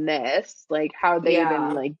doing this? Like, how they even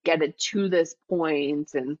Yeah. like get it to this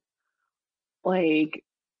point? And like,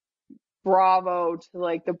 bravo to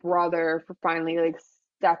like the brother for finally like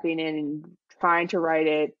stepping in and trying to right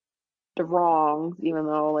it the wrongs, even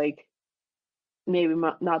though like maybe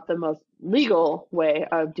not the most legal way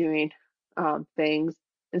of doing things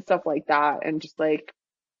and stuff like that. And just like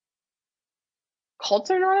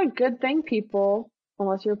cults are not a good thing, people,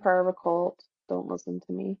 unless you're part of a cult. Don't listen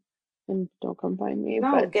to me and don't come find me.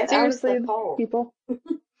 No, But get out of the seriously, cult. people,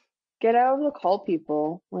 get out of the cult,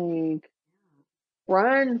 people. Like,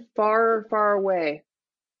 run far, far away.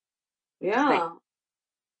 Just saying. Yeah.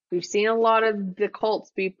 We've seen a lot of the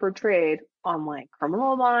cults be portrayed on like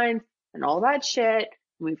Criminal Minds and all that shit.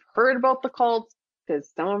 We've heard about the cults because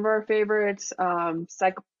some of our favorite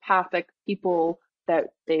psychopathic people that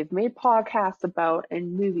they've made podcasts about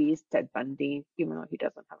and movies, Ted Bundy, even though he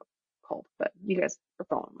doesn't have a cult, but you guys are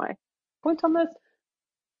following my point on this,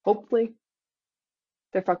 hopefully.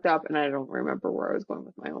 They're fucked up, and I don't remember where I was going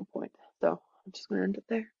with my own point. So I'm just gonna end it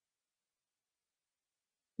there.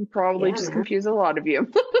 I'm probably Yeah, just man. confused a lot of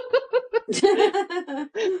you.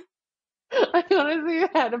 I honestly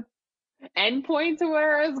had an end point to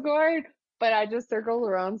where I was going, but I just circled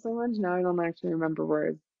around so much now I don't actually remember where I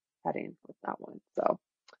was heading with that one. So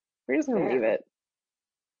we're just gonna leave Fair. it.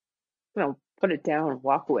 I'm gonna put it down and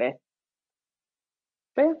walk away.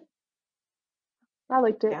 But yeah, I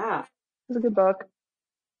liked it. It Yeah, was a good book.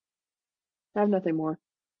 I have nothing more.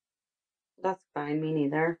 that's fine. Me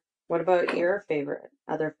neither. What about your favorite?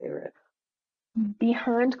 Other favorite?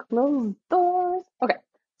 Behind closed doors. Okay,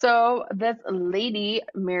 so this lady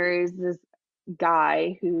marries this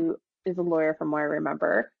guy who is a lawyer from what I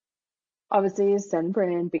remember. Obviously, is Sen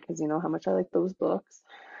Brin because you know how much I like those books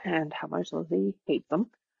and how much Lizzie hates them.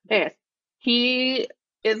 Anyways, he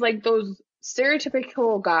is like those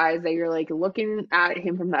stereotypical guys that you're like looking at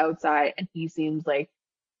him from the outside and he seems like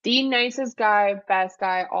the nicest guy, best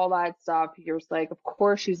guy, all that stuff. You're just like, of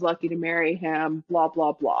course she's lucky to marry him, blah,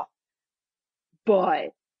 blah, blah.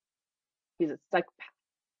 But he's a psychopath.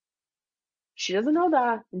 She doesn't know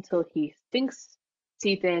that until he sinks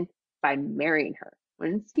teeth in by marrying her.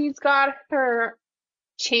 Once he's got her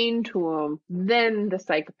chained to him, then the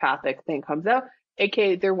psychopathic thing comes out,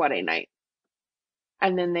 aka their wedding night.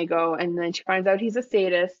 And then they go, and then she finds out he's a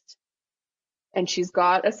sadist, and she's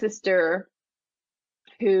got a sister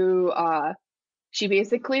who she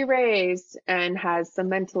basically raised and has some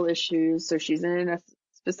mental issues, so she's in a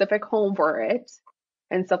specific home for it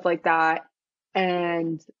and stuff like that.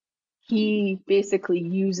 And he basically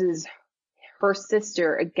uses her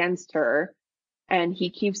sister against her, and he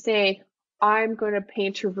keeps saying, I'm going to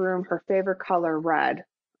paint her room her favorite color red.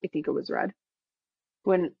 I think it was red.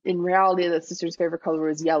 When in reality, the sister's favorite color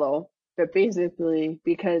was yellow. But basically,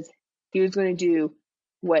 because he was going to do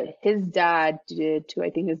what his dad did to, I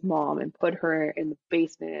think, his mom and put her in the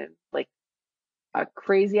basement, like a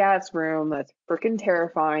crazy ass room that's freaking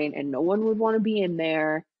terrifying and no one would want to be in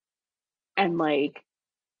there and like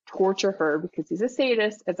torture her because he's a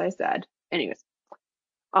sadist, as I said. Anyways,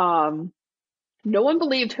 no one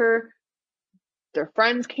believed her. Their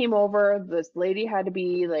friends came over. This lady had to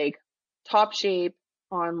be like top shape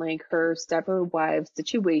on like her stepper-wife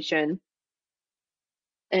situation.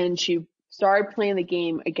 And she started playing the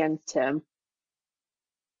game against him.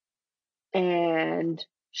 And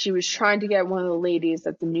she was trying to get one of the ladies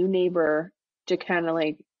that's a new neighbor to kind of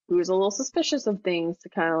like, who was a little suspicious of things, to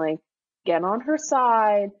kind of like get on her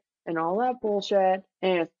side and all that bullshit.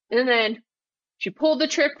 And then she pulled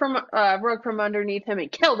the rug from underneath him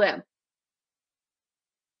and killed him.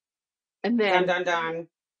 And Dun then dun dun.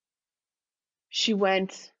 she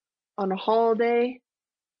went on a holiday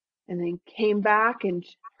and then came back and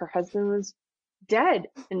her husband was dead.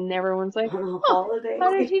 And everyone's like, On a oh, how did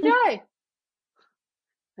holiday. he die?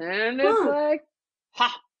 And it's Huh. like,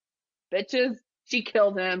 ha, bitches, she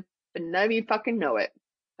killed him, but none of you fucking know it.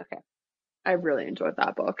 Okay, I really enjoyed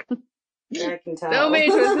that book. Yeah, I can So tell. many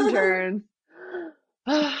twists and turns.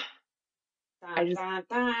 I Dun just, dun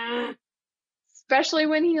dun. especially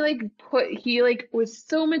when he was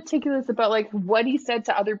so meticulous about like what he said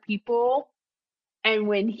to other people. And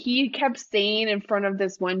when he kept saying in front of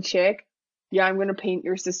this one chick, yeah, I'm gonna paint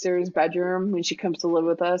your sister's bedroom when she comes to live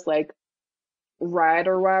with us, like red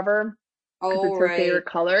or whatever, because Oh, it's her right. favorite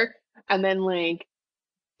color. And then like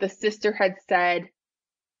the sister had said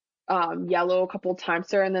yellow a couple times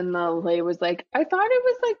to her, and then the lady was like, I thought it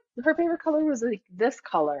was like her favorite color was like this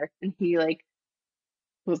color. And he like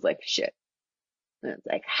was like, shit. And it's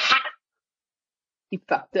like, ha! You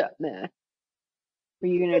fucked up, man. What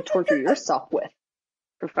are you gonna torture yourself with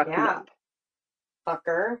for fucking Yeah, up?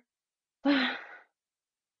 fucker.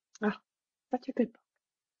 Oh, such a good book.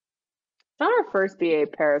 It's not our first BA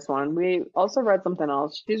Paris one. We also read something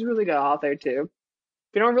else. She's a really good author too.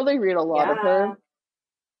 We don't really read a lot of her, Yeah.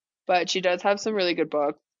 but she does have some really good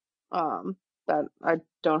books. That I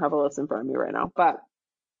don't have a list in front of me right now, but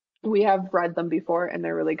we have read them before and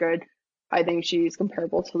they're really good. I think she's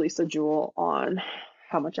comparable to Lisa Jewell on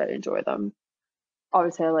how much I enjoy them.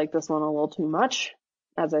 Obviously, I like this one a little too much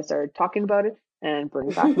as I started talking about it and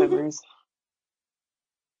bringing back memories.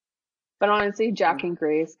 But honestly, Jack and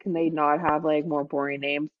Grace, can they not have like more boring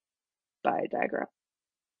names? But I digress.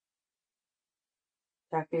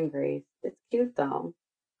 Jack and Grace. It's cute though.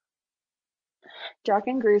 Jack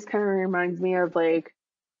and Grace kind of reminds me of like,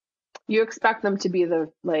 you expect them to be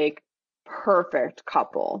the like perfect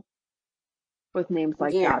couple with names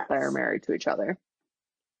like that that are Yes. married to each other,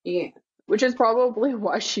 Yeah. which is probably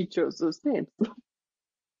why she chose those names.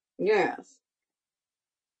 Yes.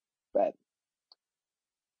 But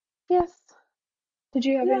yes, Did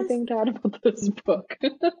you have Yes. anything to add about this book?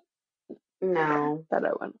 No. That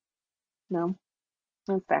I went. No?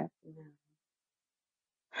 Okay. No.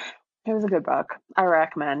 It was a good book. I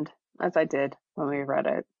recommend, as I did when we read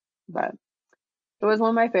it. But it was one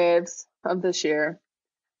of my faves of this year.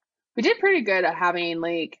 We did pretty good at having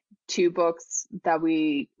like two books that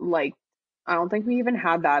we liked. I don't think we even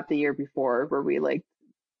had that the year before where we liked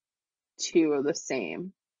two of the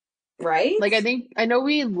same. Right? Like I know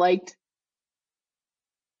we liked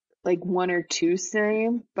like one or two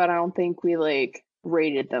same, but I don't think we like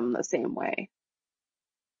rated them the same way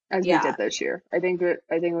as we Yeah, did this year. I think it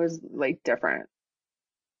was like different.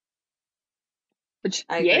 Which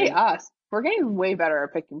I yay agree. us. We're getting way better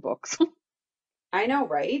at picking books. I know,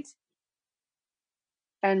 right?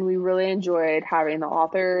 And we really enjoyed having the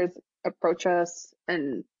authors approach us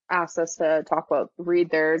and ask us to talk about read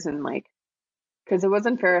theirs and like because it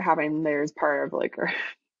wasn't fair having theirs part of like our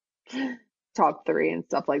top three and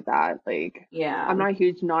stuff like that. Like I'm Yeah. not a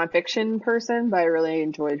huge nonfiction person, but I really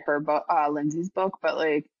enjoyed her book, Lindsay's book. But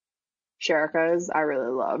like Sherika's, I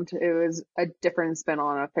really loved. It was a different spin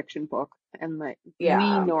on a fiction book, and like we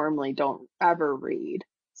Yeah. normally don't ever read.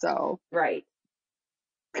 So Right.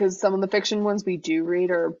 because some of the fiction ones we do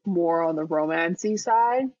read are more on the romancy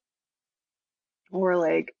side or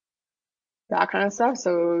like that kind of stuff.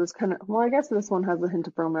 So it was kind of, well, I guess this one has a hint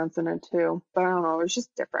of romance in it too, but I don't know, it was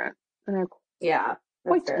just different. And I Yeah. That's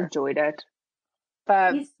quite fair. enjoyed it.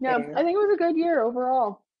 But He's yeah, I fair. think it was a good year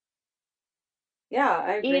overall. Yeah,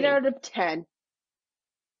 I 8 agree. out of 10,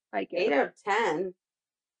 I Eight give. out of 10.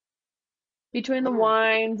 Between the Yeah,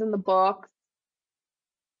 wines and the books,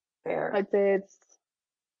 fair. I'd say it's,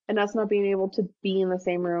 and us not being able to be in the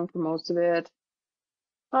same room for most of it.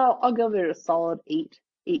 I'll give it a solid 8,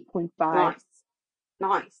 8.5. Nice.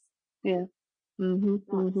 Nice. Yeah. Mm-hmm. Nice.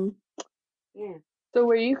 Mm-hmm. Yeah. So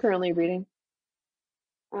what are you currently reading?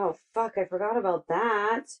 Oh, fuck, I forgot about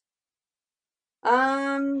that.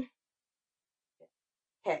 Um,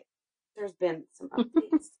 okay. There's been some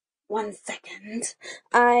updates. 1 second.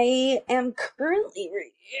 I am currently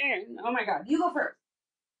reading. Oh my God, you go first.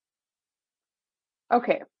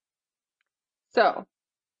 Okay, so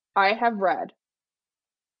I have read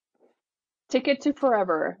Ticket to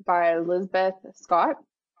Forever by Elizabeth Scott.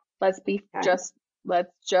 Let's be Okay. just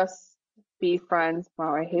let's just be friends.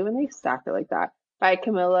 Wow, I hate when they stack it like that. By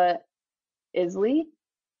Camilla Isley.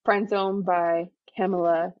 Friendzone by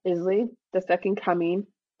Camilla Isley. The Second Coming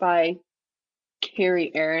by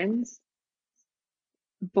Carrie Aarons.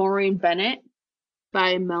 Boring Bennett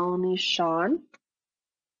by Melanie Shawn.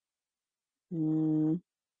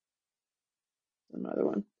 Another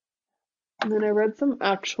one. And then I read some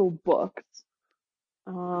actual books.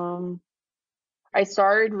 I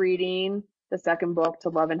started reading the second book to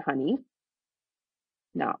Love and Honey.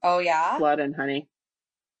 No, Oh yeah? Blood and Honey.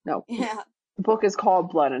 No, Yeah. the book is called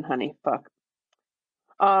Blood and Honey. Fuck.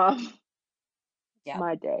 Um, Yep.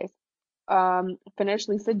 my days. Finished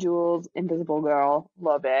Lisa Jewell's Invisible Girl.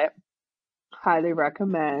 Love it. Highly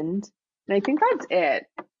recommend. And I think that's it.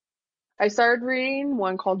 I started reading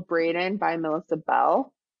one called Brayden by Melissa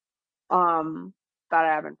Bell. Um, that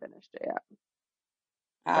I haven't finished it yet.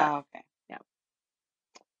 But Okay. yeah,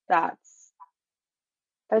 that's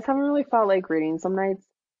I just haven't really felt like reading some nights.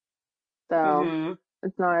 So Mm-hmm.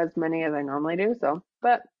 it's not as many as I normally do. So,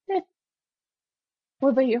 but what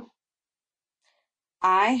about you?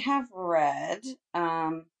 I have read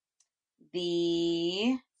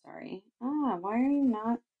the sorry. Why are you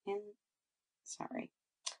not in sorry.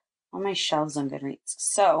 On my shelves on Goodreads.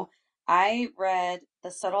 So I read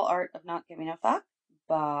The Subtle Art of Not Giving a Fuck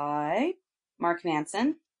by Mark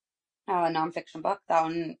Manson, a nonfiction book. That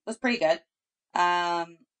one was pretty good.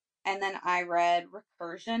 Um, and then I read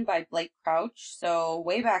Recursion by Blake Crouch. So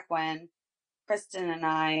way back when Kristen and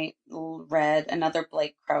I read another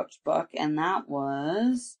Blake Crouch book, and that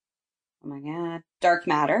was, oh my God, Dark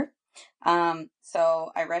Matter.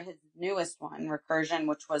 So I read his newest one, Recursion,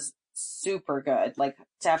 which was super good. Like,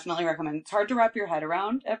 definitely recommend. It's hard to wrap your head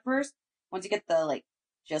around at first. Once you get the like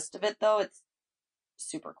gist of it, though, it's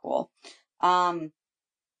super cool. Trying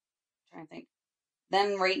to think.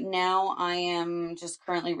 Then right now I am just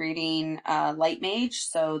currently reading Light Mage,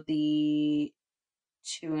 so the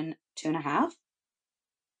two and a half,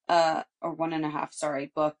 or 1.5,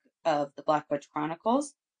 sorry, book of the Black Witch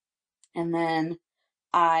Chronicles. And then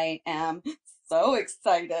I am so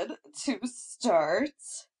excited to start,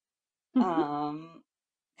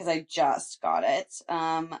 because I just got it.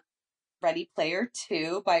 Ready Player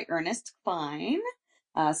 2 by Ernest Cline.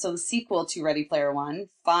 So the sequel to Ready Player One.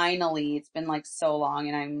 Finally, it's been like so long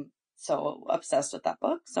and I'm so obsessed with that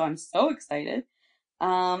book. So I'm so excited.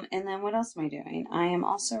 And then what else am I doing? I am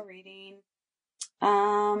also reading,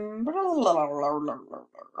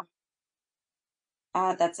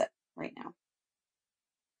 that's it right now.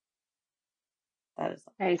 That is,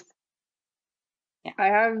 Nice. yeah. I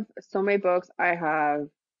have so many books I have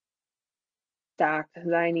stacked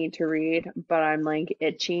that I need to read, but I'm like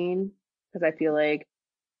itching because I feel like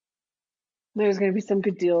there's going to be some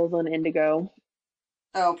good deals on Indigo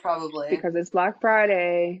Oh, probably. because it's Black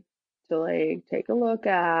Friday to like take a look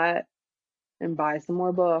at and buy some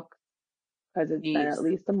more books because it's been at Yes.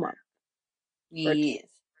 least a month or two. Yes.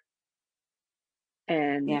 Yeah,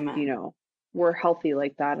 And, man. we're healthy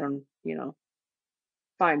like that and,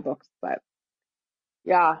 find books. But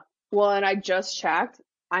yeah, well, and I just checked.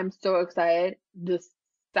 I'm so excited. The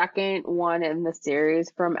second one in the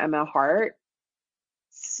series from Emma Hart,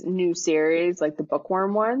 new series, like the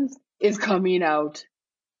bookworm ones, is coming out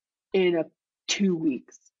in 2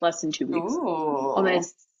 weeks, less than 2 weeks, on the Ooh.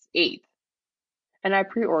 8th. And I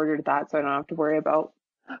pre-ordered that, so I don't have to worry about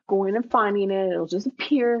going and finding it. It'll just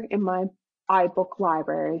appear in my iBook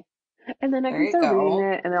library. And then I There can you start reading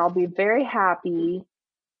go. it, and I'll be very happy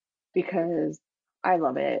because I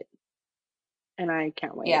love it and I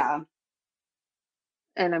can't wait. Yeah.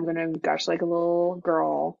 And I'm gonna gush like a little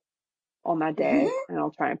girl on that day, and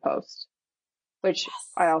I'll try and post. Which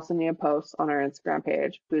I Yes. also need to post on our Instagram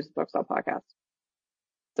page, Booze Bookstall Podcast.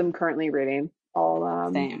 So I'm currently reading all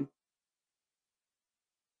Same.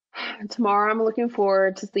 tomorrow. I'm looking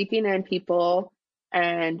forward to sleeping in, people,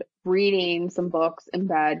 and reading some books in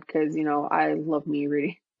bed because I love me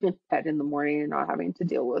reading in bed in the morning and not having to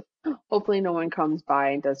deal with. Hopefully, no one comes by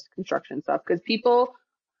and does construction stuff because people.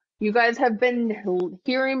 You guys have been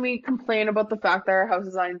hearing me complain about the fact that our house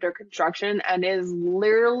is under construction and is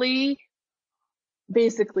literally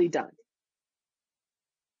basically done.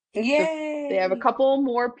 They have a Yay. couple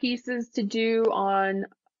more pieces to do on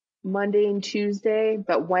Monday and Tuesday,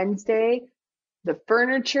 but Wednesday, the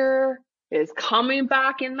furniture is coming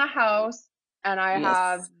back in the house. And I Yes.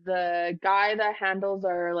 have the guy that handles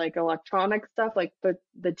our like electronic stuff, like the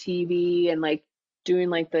TV and like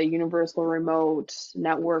doing like the universal remote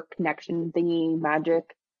network connection thingy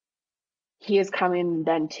magic. He is coming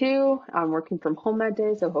then too. I'm working from home that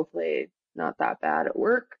day, so hopefully not that bad at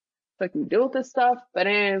work. So I can deal with this stuff. But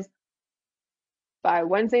anyways, by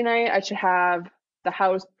Wednesday night, I should have the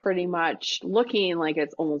house pretty much looking like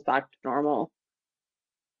it's almost back to normal.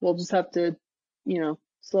 We'll just have to,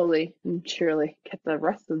 slowly and surely get the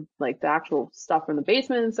rest of like the actual stuff from the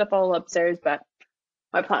basement and stuff all upstairs. But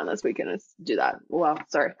my plan this weekend is to do that. Well,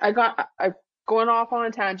 sorry, I'm going off on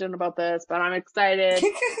a tangent about this, but I'm excited,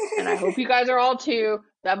 and I hope you guys are all too.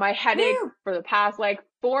 That my headache Woo. for the past like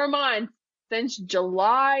 4 months since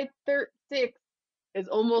July 6th is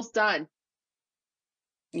almost done.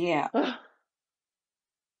 Yeah.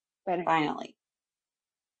 But Finally.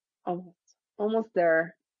 almost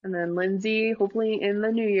there. And then Lindsay, hopefully in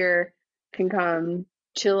the new year, can come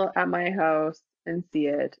chill at my house and see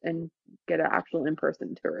it and get an actual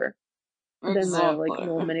in-person tour. Then the like Exactly.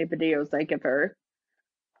 little mini videos I give her.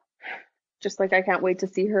 Just like I can't wait to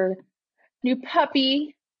see her new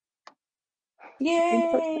puppy in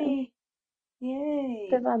person Yay. Yay.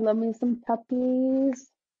 because I love me some puppies.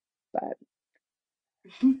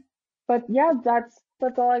 But yeah, that's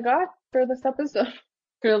all I got for this episode.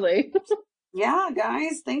 Really. Yeah,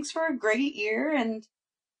 guys, thanks for a great year and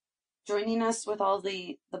joining us with all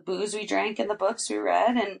the booze we drank and the books we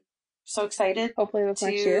read, and so excited Hopefully this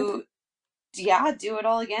next year. to yeah, do it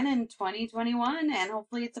all again in 2021, and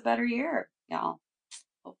hopefully it's a better year, y'all.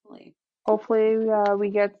 Hopefully. Hopefully we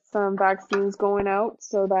get some vaccines going out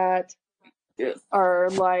so that Yes. our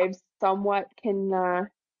lives somewhat can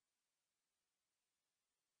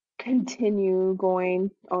continue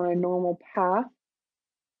going on a normal path.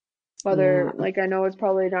 Whether, Yeah. like, I know it's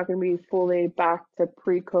probably not going to be fully back to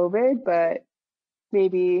pre-COVID, but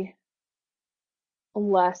maybe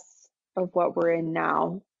less of what we're in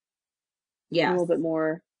now, a Yes. little bit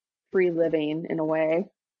more free living in a way.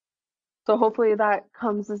 So hopefully that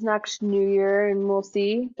comes this next new year and we'll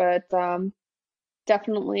see. But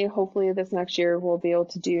definitely, hopefully this next year we'll be able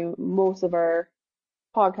to do most of our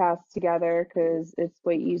podcasts together because it's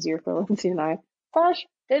way easier for Lindsay and I. Gosh,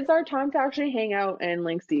 it's our time to actually hang out and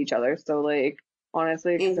like see each other. So like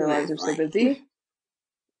honestly, because our lives are so Exactly. busy,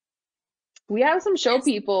 we have some show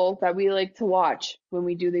people that we like to watch when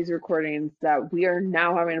we do these recordings that we are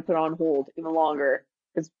now having to put on hold even longer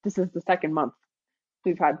because this is the second month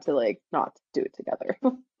we've had to like not do it together.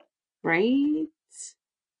 Right?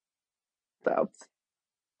 So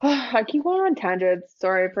I keep going on tangents.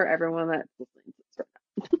 Sorry for everyone that's listening to this right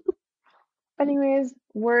now. Anyways,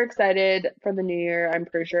 we're excited for the new year. I'm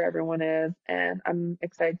pretty sure everyone is, and I'm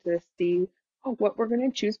excited to see what we're going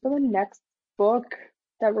to choose for the next book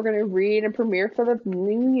that we're going to read and premiere for the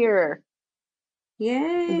new year. Is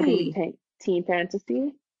it going to Yay! be teen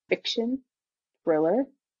fantasy, fiction, thriller?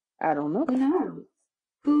 I don't know. Who knows?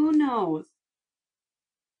 Who knows?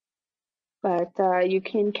 But you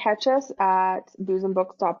can catch us at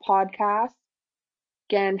boozeandbooks.podcast.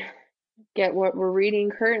 Again, get what we're reading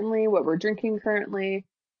currently, what we're drinking currently,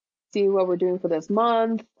 see what we're doing for this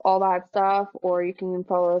month, all that stuff. Or you can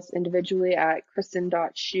follow us individually at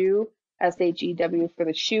kristen.shew, SHEW for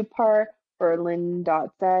the shoe part, or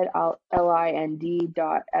lynn.said, LIND.SAID.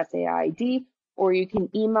 Or you can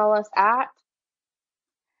email us at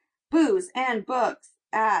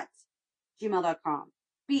boozeandbooks@gmail.com.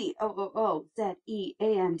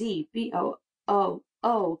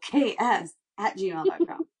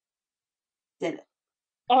 BOOZEANDBOOOKS@gmail.com. Did it.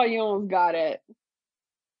 oh, you almost got it.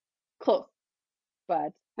 Close.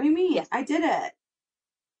 But What do you mean? yes. I did it.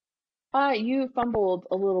 You fumbled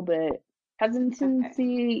a little bit.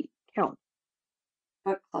 Hesitancy counts.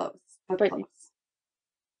 But close. But But close.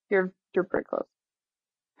 you're pretty close.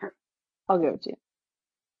 Perfect. I'll give it to you.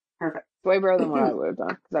 Perfect. It's way better than what I would have done,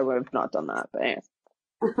 because I would have not done that. But anyways.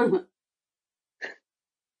 All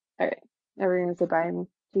right. Are we gonna say bye in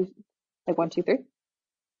two, like 1, 2, 3?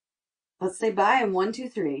 Let's say bye in 1, 2,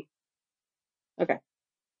 3. Okay.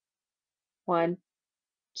 1,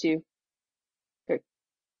 2, 3.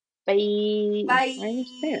 Bye. Bye. Why didn't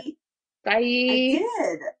you say it? I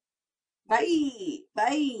Bye. did. Bye.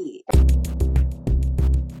 Bye.